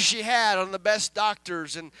the money she had on the best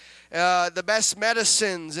doctors and the best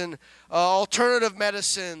medicines and alternative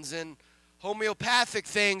medicines and homeopathic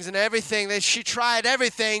things and everything. She tried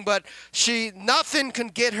everything, but nothing can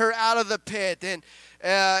get her out of the pit.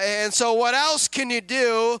 And so what else can you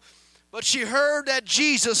do? But she heard that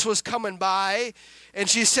Jesus was coming by, and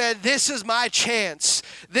she said, this is my chance.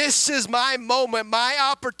 This is my moment, my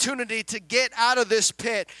opportunity to get out of this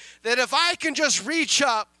pit. That if I can just reach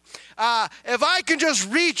up,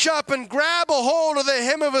 and grab a hold of the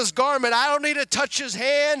hem of his garment, I don't need to touch his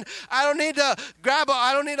hand. I don't need to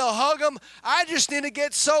I don't need to hug him. I just need to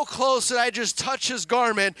get so close that I just touch his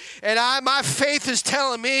garment. And my faith is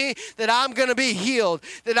telling me that I'm going to be healed,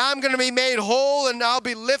 that I'm going to be made whole, and I'll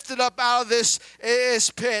be lifted up out of this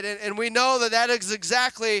pit. And we know that is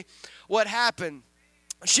exactly what happened.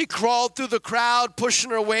 She crawled through the crowd,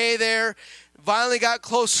 pushing her way there, finally got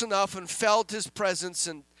close enough and felt his presence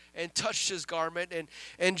and touched his garment.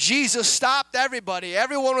 And Jesus stopped everybody.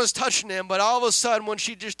 Everyone was touching him, but all of a sudden, when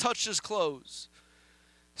she just touched his clothes,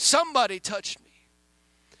 somebody touched me.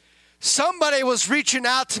 Somebody was reaching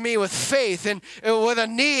out to me with faith and with a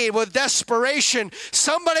need, with desperation.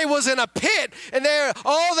 Somebody was in a pit, and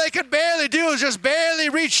all they could barely do is just barely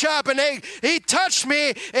reach up, and he touched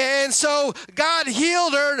me, and so God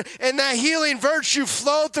healed her, and that healing virtue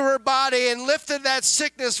flowed through her body and lifted that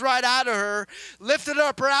sickness right out of her, lifted her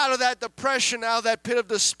out of that depression, out of that pit of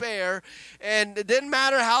despair. And it didn't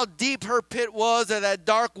matter how deep her pit was, or that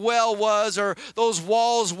dark well was, or those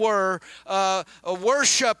walls were.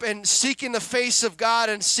 Worship and seeking the face of God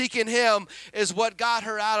and seeking him is what got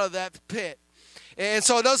her out of that pit. And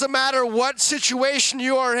so it doesn't matter what situation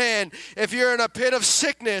you are in, if you're in a pit of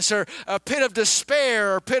sickness or a pit of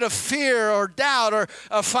despair or a pit of fear or doubt or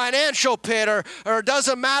a financial pit or it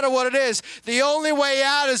doesn't matter what it is, the only way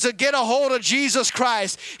out is to get a hold of Jesus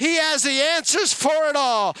Christ. He has the answers for it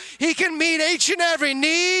all. He can meet each and every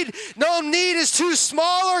need. No need is too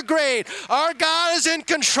small or great. Our God is in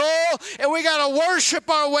control, and we got to worship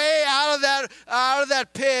our way out of that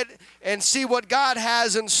pit and see what God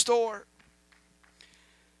has in store.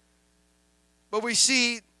 But we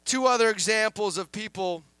see two other examples of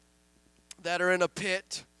people that are in a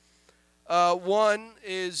pit. One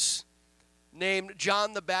is named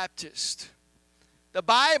John the Baptist. The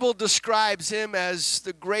Bible describes him as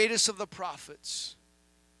the greatest of the prophets.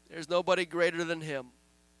 There's nobody greater than him.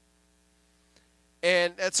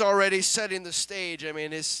 And that's already setting the stage. I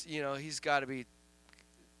mean, he's got to be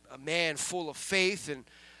a man full of faith and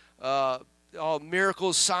all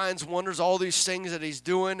miracles, signs, wonders, all these things that he's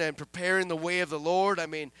doing and preparing the way of the Lord. I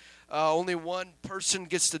mean, only one person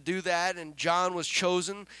gets to do that, and John was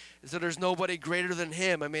chosen, so there's nobody greater than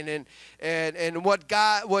him. I mean, and what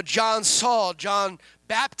John saw, John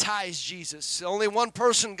baptized Jesus. Only one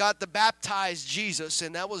person got to baptize Jesus,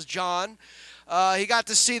 and that was John. He got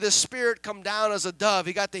to see the Spirit come down as a dove.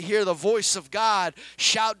 He got to hear the voice of God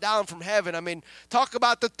shout down from heaven. I mean, talk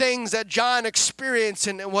about the things that John experienced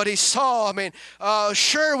and what he saw. I mean,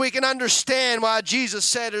 sure, we can understand why Jesus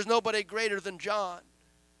said there's nobody greater than John.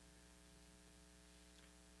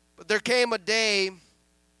 But there came a day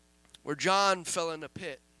where John fell in a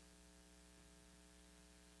pit.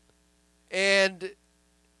 And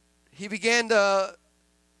he began to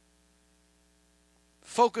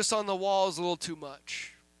focus on the walls a little too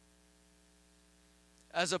much,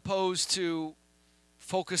 as opposed to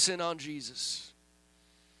focusing on Jesus.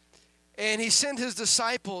 And he sent his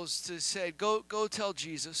disciples to say, go tell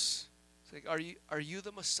Jesus, like, are you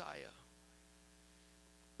the Messiah?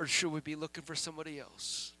 Or should we be looking for somebody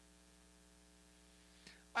else?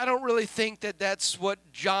 I don't really think that that's what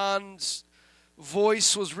John's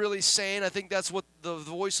voice was really saying. I think that's what the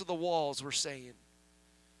voice of the walls were saying.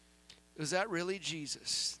 Is that really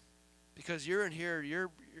Jesus? Because you're in here,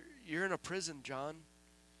 you're in a prison, John.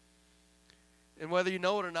 And whether you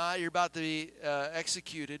know it or not, you're about to be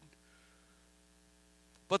executed.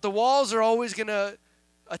 But the walls are always going to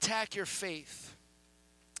attack your faith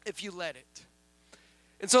if you let it.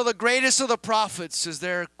 And so the greatest of the prophets is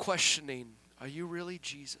there questioning, are you really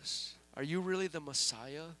Jesus? Are you really the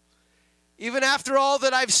Messiah? Even after all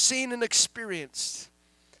that I've seen and experienced,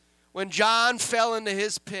 when John fell into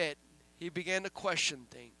his pit, he began to question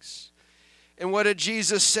things. And what did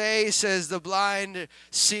Jesus say? He says the blind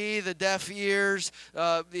see, the deaf ears.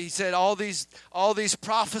 He said all these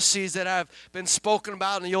prophecies that have been spoken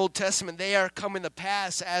about in the Old Testament, they are coming to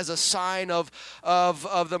pass as a sign of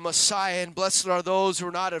the Messiah. And blessed are those who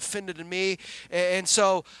are not offended in me. And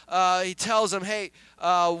so he tells them, hey,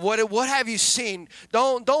 what have you seen?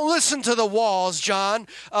 Don't listen to the walls, John.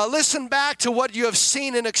 Listen back to what you have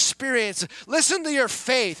seen and experienced. Listen to your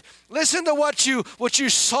faith. Listen to what you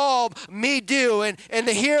saw me do, and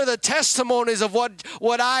to hear the testimonies of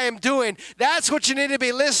what I am doing. That's what you need to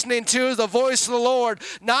be listening to, is the voice of the Lord,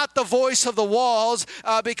 not the voice of the walls,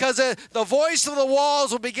 because the voice of the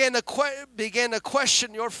walls will begin to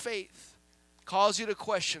question your faith, cause you to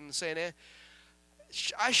question, saying,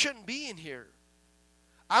 I shouldn't be in here.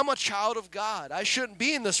 I'm a child of God. I shouldn't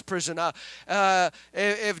be in this prison.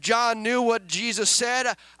 If John knew what Jesus said,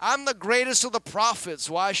 I'm the greatest of the prophets.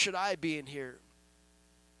 Why should I be in here?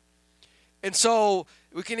 And so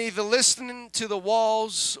we can either listen to the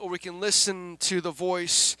walls, or we can listen to the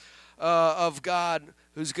voice of God,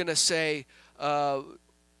 who's going to say,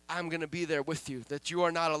 I'm going to be there with you, that you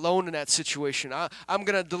are not alone in that situation. I'm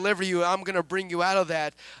going to deliver you. I'm going to bring you out of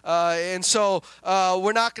that. And so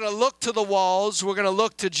we're not going to look to the walls. We're going to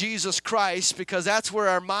look to Jesus Christ, because that's where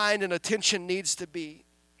our mind and attention needs to be.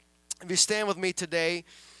 If you stand with me today,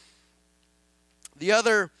 the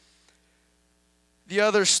other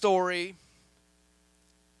story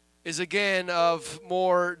is again of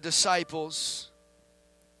more disciples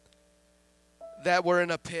that were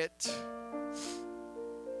in a pit.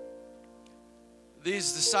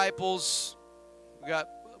 These disciples, we got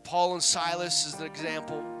Paul and Silas as an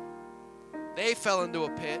example. They fell into a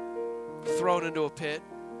pit, thrown into a pit.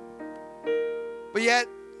 But yet,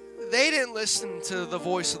 they didn't listen to the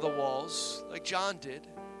voice of the walls like John did.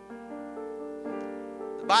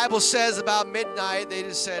 The Bible says about midnight, they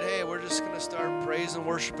just said, hey, we're just going to start praising and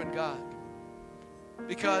worshiping God.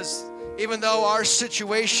 Because even though our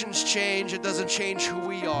situations change, it doesn't change who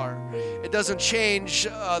we are. It doesn't change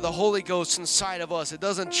the Holy Ghost inside of us. It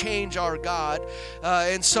doesn't change our God.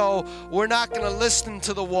 And so we're not going to listen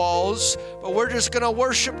to the walls, but we're just going to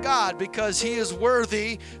worship God, because He is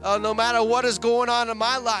worthy no matter what is going on in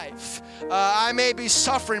my life. I may be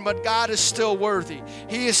suffering, but God is still worthy.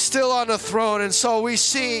 He is still on the throne. And so we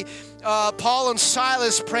see Paul and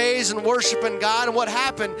Silas praise and worshiping God, and what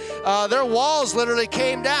happened? Their walls literally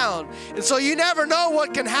came down. And so you never know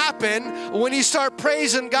what can happen when you start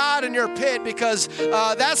praising God in your pit, because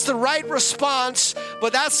that's the right response,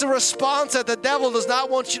 but that's the response that the devil does not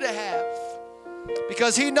want you to have.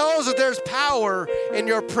 Because he knows that there's power in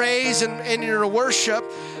your praise and in your worship.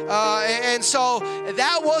 And so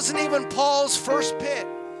that wasn't even Paul's first pit.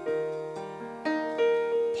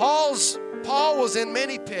 Paul was in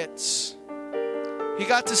many pits. He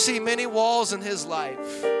got to see many walls in his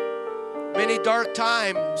life, many dark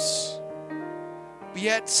times. But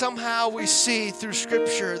yet somehow we see through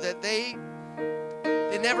Scripture that they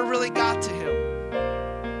never really got to him.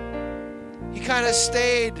 He kind of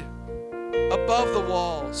stayed above the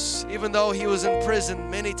walls, even though he was in prison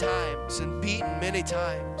many times and beaten many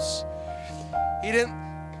times. He didn't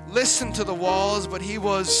listen to the walls, but he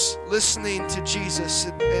was listening to Jesus.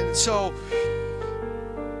 And so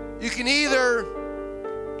you can either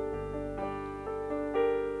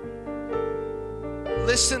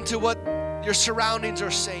listen to what your surroundings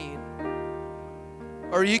are saying,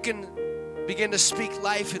 or you can begin to speak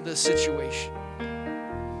life in this situation.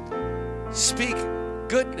 Speak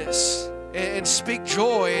goodness and speak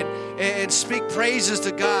joy and speak praises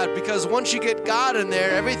to God, because once you get God in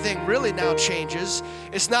there, everything really now changes.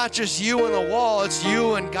 It's not just you and the wall, it's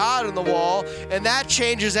you and God in the wall, and that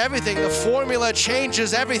changes everything. The formula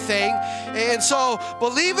changes everything. And so,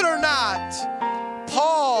 believe it or not,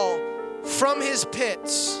 Paul, from his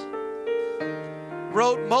pits,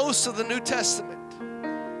 wrote most of the New Testament.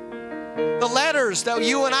 The letters that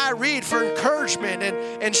you and I read for encouragement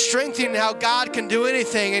and strengthening how God can do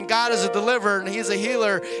anything, and God is a deliverer and He's a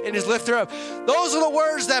healer and He's lifter up. Those are the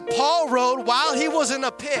words that Paul wrote while he was in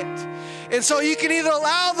a pit. And so you can either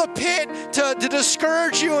allow the pit to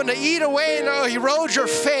discourage you and to eat away and erode your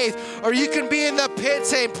faith, or you can be in the pit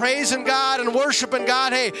saying, praising God and worshiping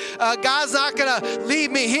God. Hey, God's not going to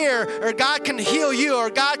leave me here, or God can heal you, or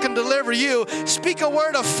God can deliver you. Speak a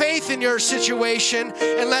word of faith in your situation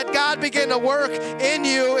and let God begin to work in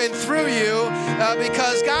you and through you,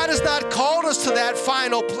 because God has not called us to that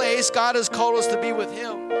final place. God has called us to be with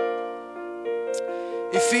Him.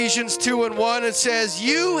 Ephesians 2:1, it says,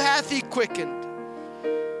 you hath He quickened.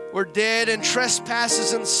 We're dead in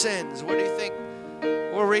trespasses and sins. What do you think?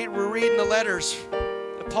 We're reading the letters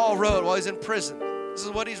that Paul wrote while he's in prison. This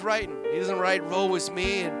is what he's writing. He doesn't write, woe is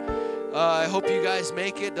me, and I hope you guys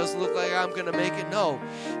make it. Doesn't look like I'm going to make it. No.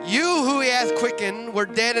 You who he hath quickened were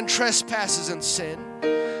dead in trespasses and sin,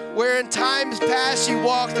 where in times past you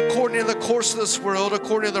walked according to the course of this world,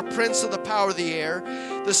 according to the prince of the power of the air,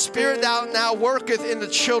 the spirit that now worketh in the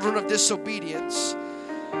children of disobedience,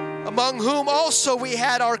 among whom also we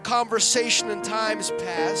had our conversation in times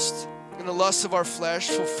past, in the lust of our flesh,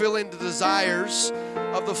 fulfilling the desires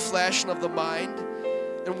of the flesh and of the mind,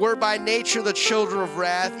 and were by nature the children of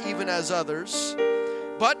wrath, even as others.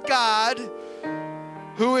 But God,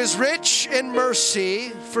 who is rich in mercy,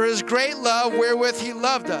 for his great love wherewith he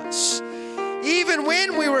loved us, even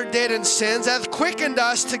when we were dead in sins, hath quickened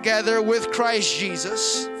us together with Christ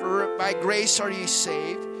Jesus. For by grace are ye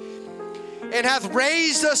saved, and hath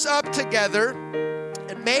raised us up together,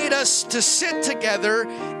 and made us to sit together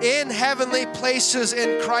in heavenly places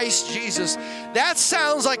in Christ Jesus. That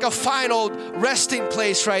sounds like a final resting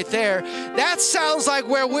place right there. That sounds like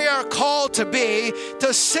where we are called to be,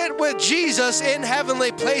 to sit with Jesus in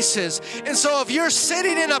heavenly places. And so if you're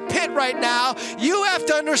sitting in a pit right now, you have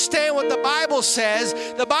to understand what the Bible says.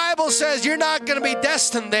 The Bible says you're not going to be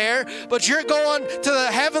destined there, but you're going to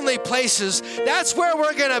the heavenly places. That's where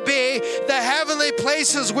we're going to be, the heavenly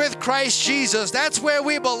places with Christ Jesus. That's where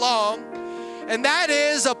we belong. And that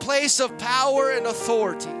is a place of power and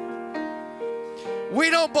authority. We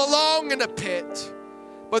don't belong in a pit,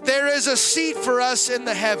 but there is a seat for us in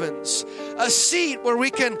the heavens, a seat where we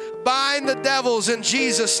can bind the devils in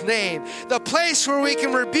Jesus' name, the place where we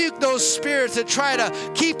can rebuke those spirits that try to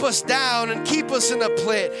keep us down and keep us in the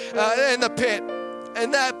pit.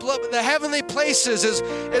 And that the heavenly places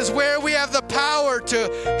is where we have the power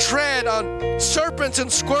to tread on serpents and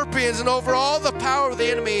scorpions and over all the power of the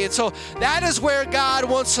enemy. And so that is where God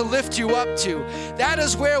wants to lift you up to. That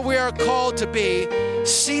is where we are called to be,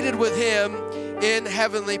 seated with him in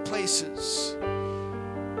heavenly places.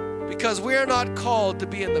 Because we are not called to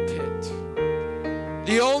be in the pit.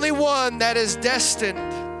 The only one that is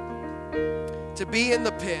destined to be in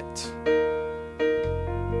the pit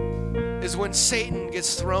is when Satan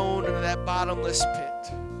gets thrown into that bottomless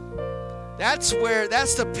pit. That's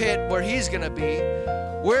the pit where he's going to be.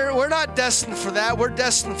 We're not destined for that. We're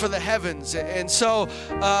destined for the heavens. And so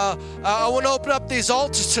I want to open up these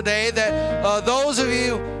altars today that those of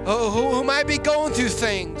you who might be going through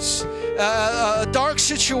things, a dark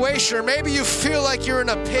situation, or maybe you feel like you're in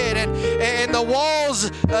a pit and the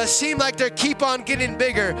walls seem like they keep on getting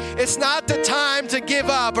bigger. It's not the time to give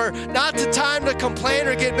up or not the time to complain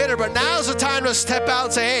or get bitter, but now's the time to step out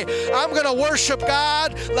and say, hey, I'm going to worship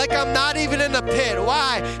God like I'm not even in the pit.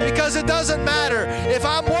 Why? Because it doesn't matter. If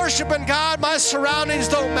I'm worshiping God, my surroundings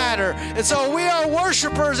don't matter. And so we are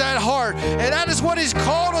worshipers at heart, and that is what he's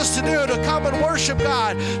called us to do, to come and worship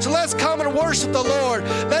God. So let's come and worship the Lord.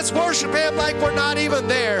 Let's worship him like we're not even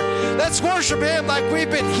there. Let's worship him like we've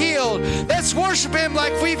been healed. Let's worship him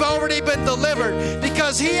like we've already been delivered,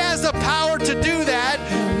 because he has the power to do that,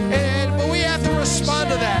 but we have to respond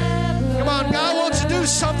to that. Come on, God wants to do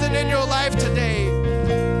something in your life today.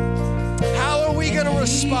 How are we going to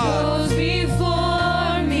respond?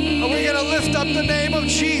 Are we going to lift up the name of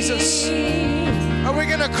Jesus? Are we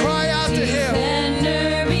going to cry out to him?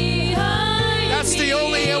 That's the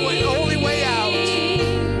only way out.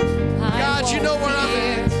 God, you know where I'm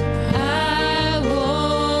at.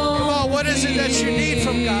 Come on, what is it that you need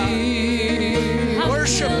from God?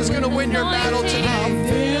 Worship is going to win your battle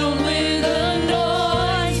tonight.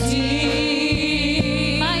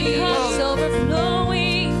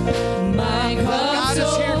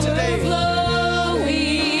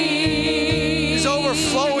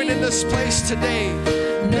 This place today.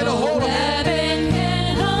 Get a hold of it.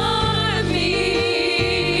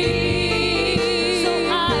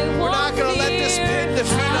 We're not going to let this pit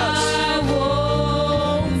defeat us.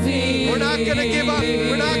 We're not going to give up.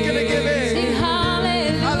 We're not going to give in.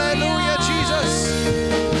 Hallelujah, Jesus.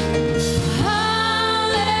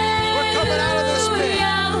 We're coming out of this pit.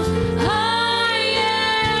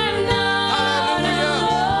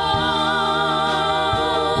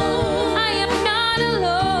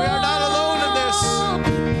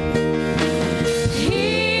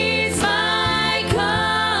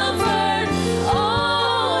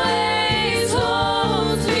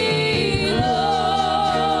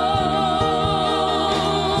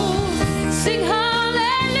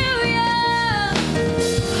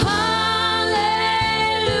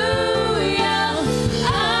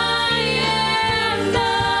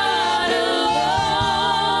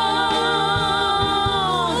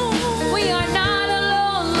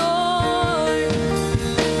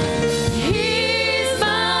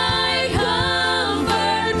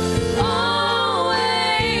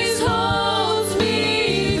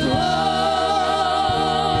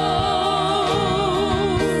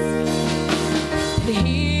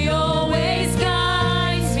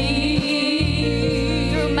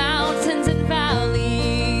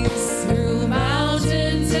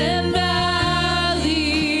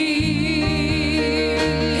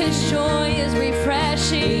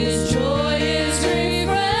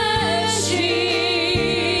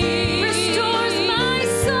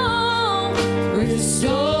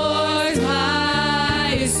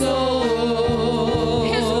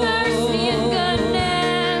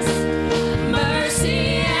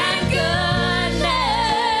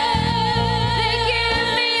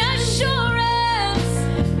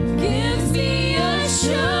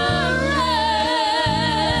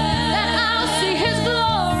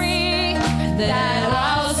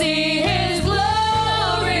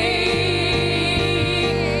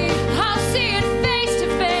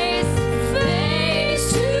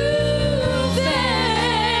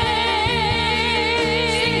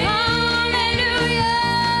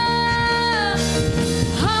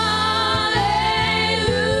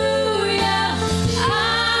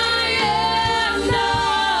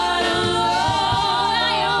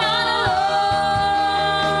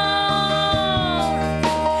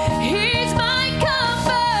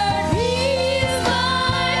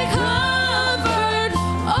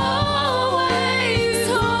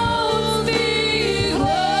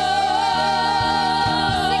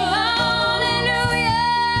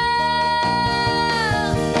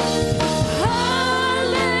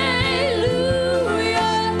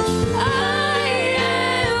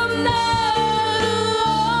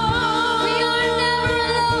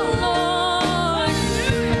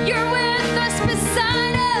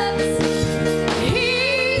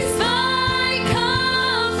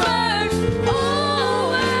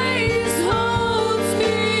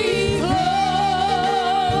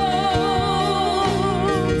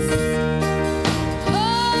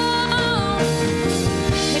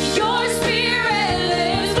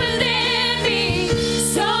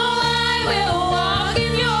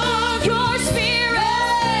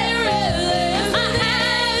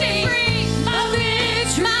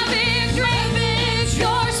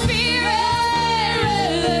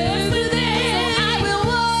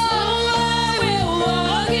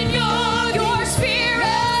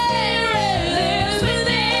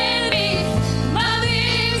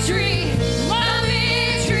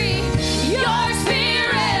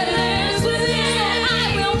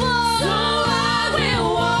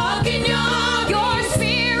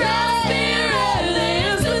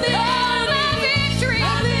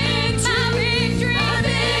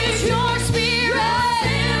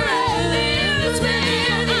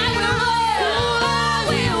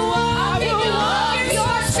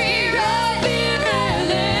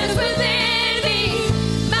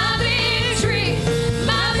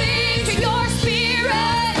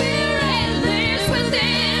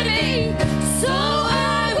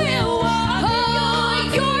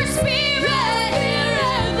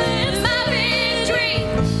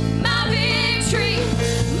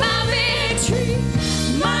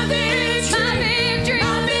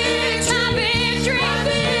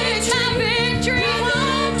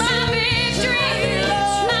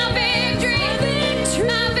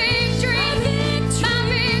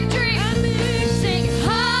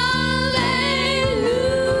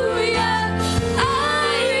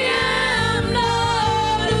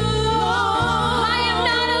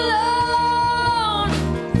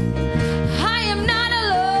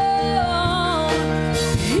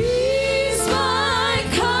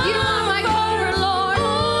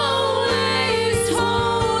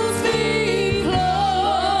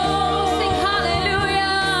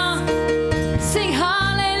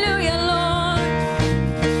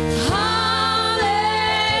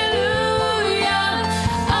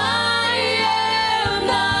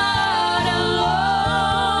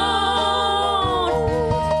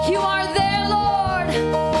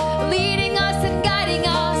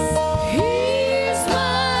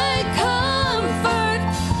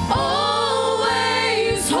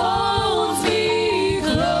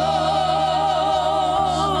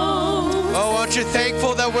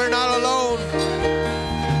 we're not alone,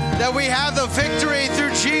 that we have the victory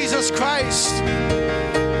through Jesus Christ,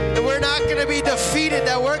 that we're not going to be defeated,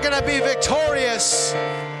 that we're going to be victorious.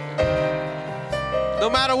 No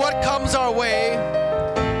matter what comes our way,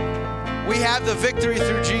 we have the victory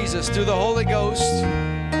through Jesus, through the Holy Ghost.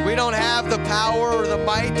 We don't have the power or the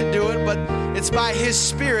might to do it, but it's by His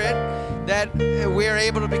Spirit that we are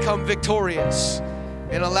able to become victorious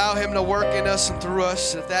and allow Him to work in us and through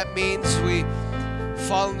us. If that means we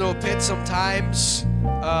fall into a pit sometimes,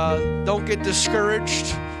 don't get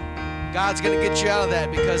discouraged. God's going to get you out of that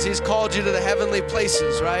because He's called you to the heavenly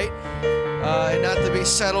places, right? And not to be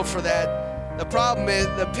settled for that. The problem is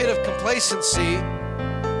the pit of complacency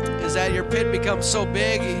is that your pit becomes so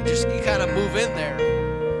big, you kind of move in there.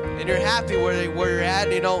 And you're happy where you're at.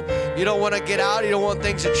 And you don't want to get out. You don't want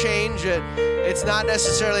things to change. It's not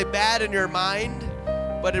necessarily bad in your mind,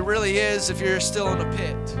 but it really is if you're still in a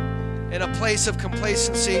pit. In a place of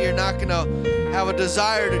complacency, you're not going to have a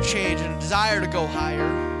desire to change and a desire to go higher.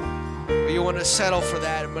 But you want to settle for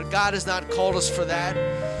that. But God has not called us for that.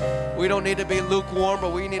 We don't need to be lukewarm,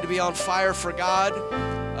 but we need to be on fire for God,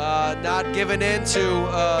 not giving in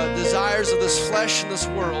to desires of this flesh and this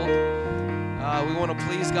world. We want to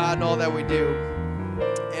please God in all that we do.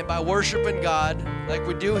 And by worshiping God, like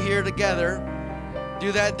we do here together,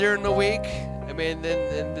 do that during the week. I mean,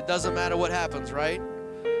 then it doesn't matter what happens, right?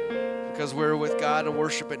 Because we're with God and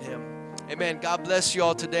worshiping Him. Amen. God bless you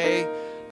all today.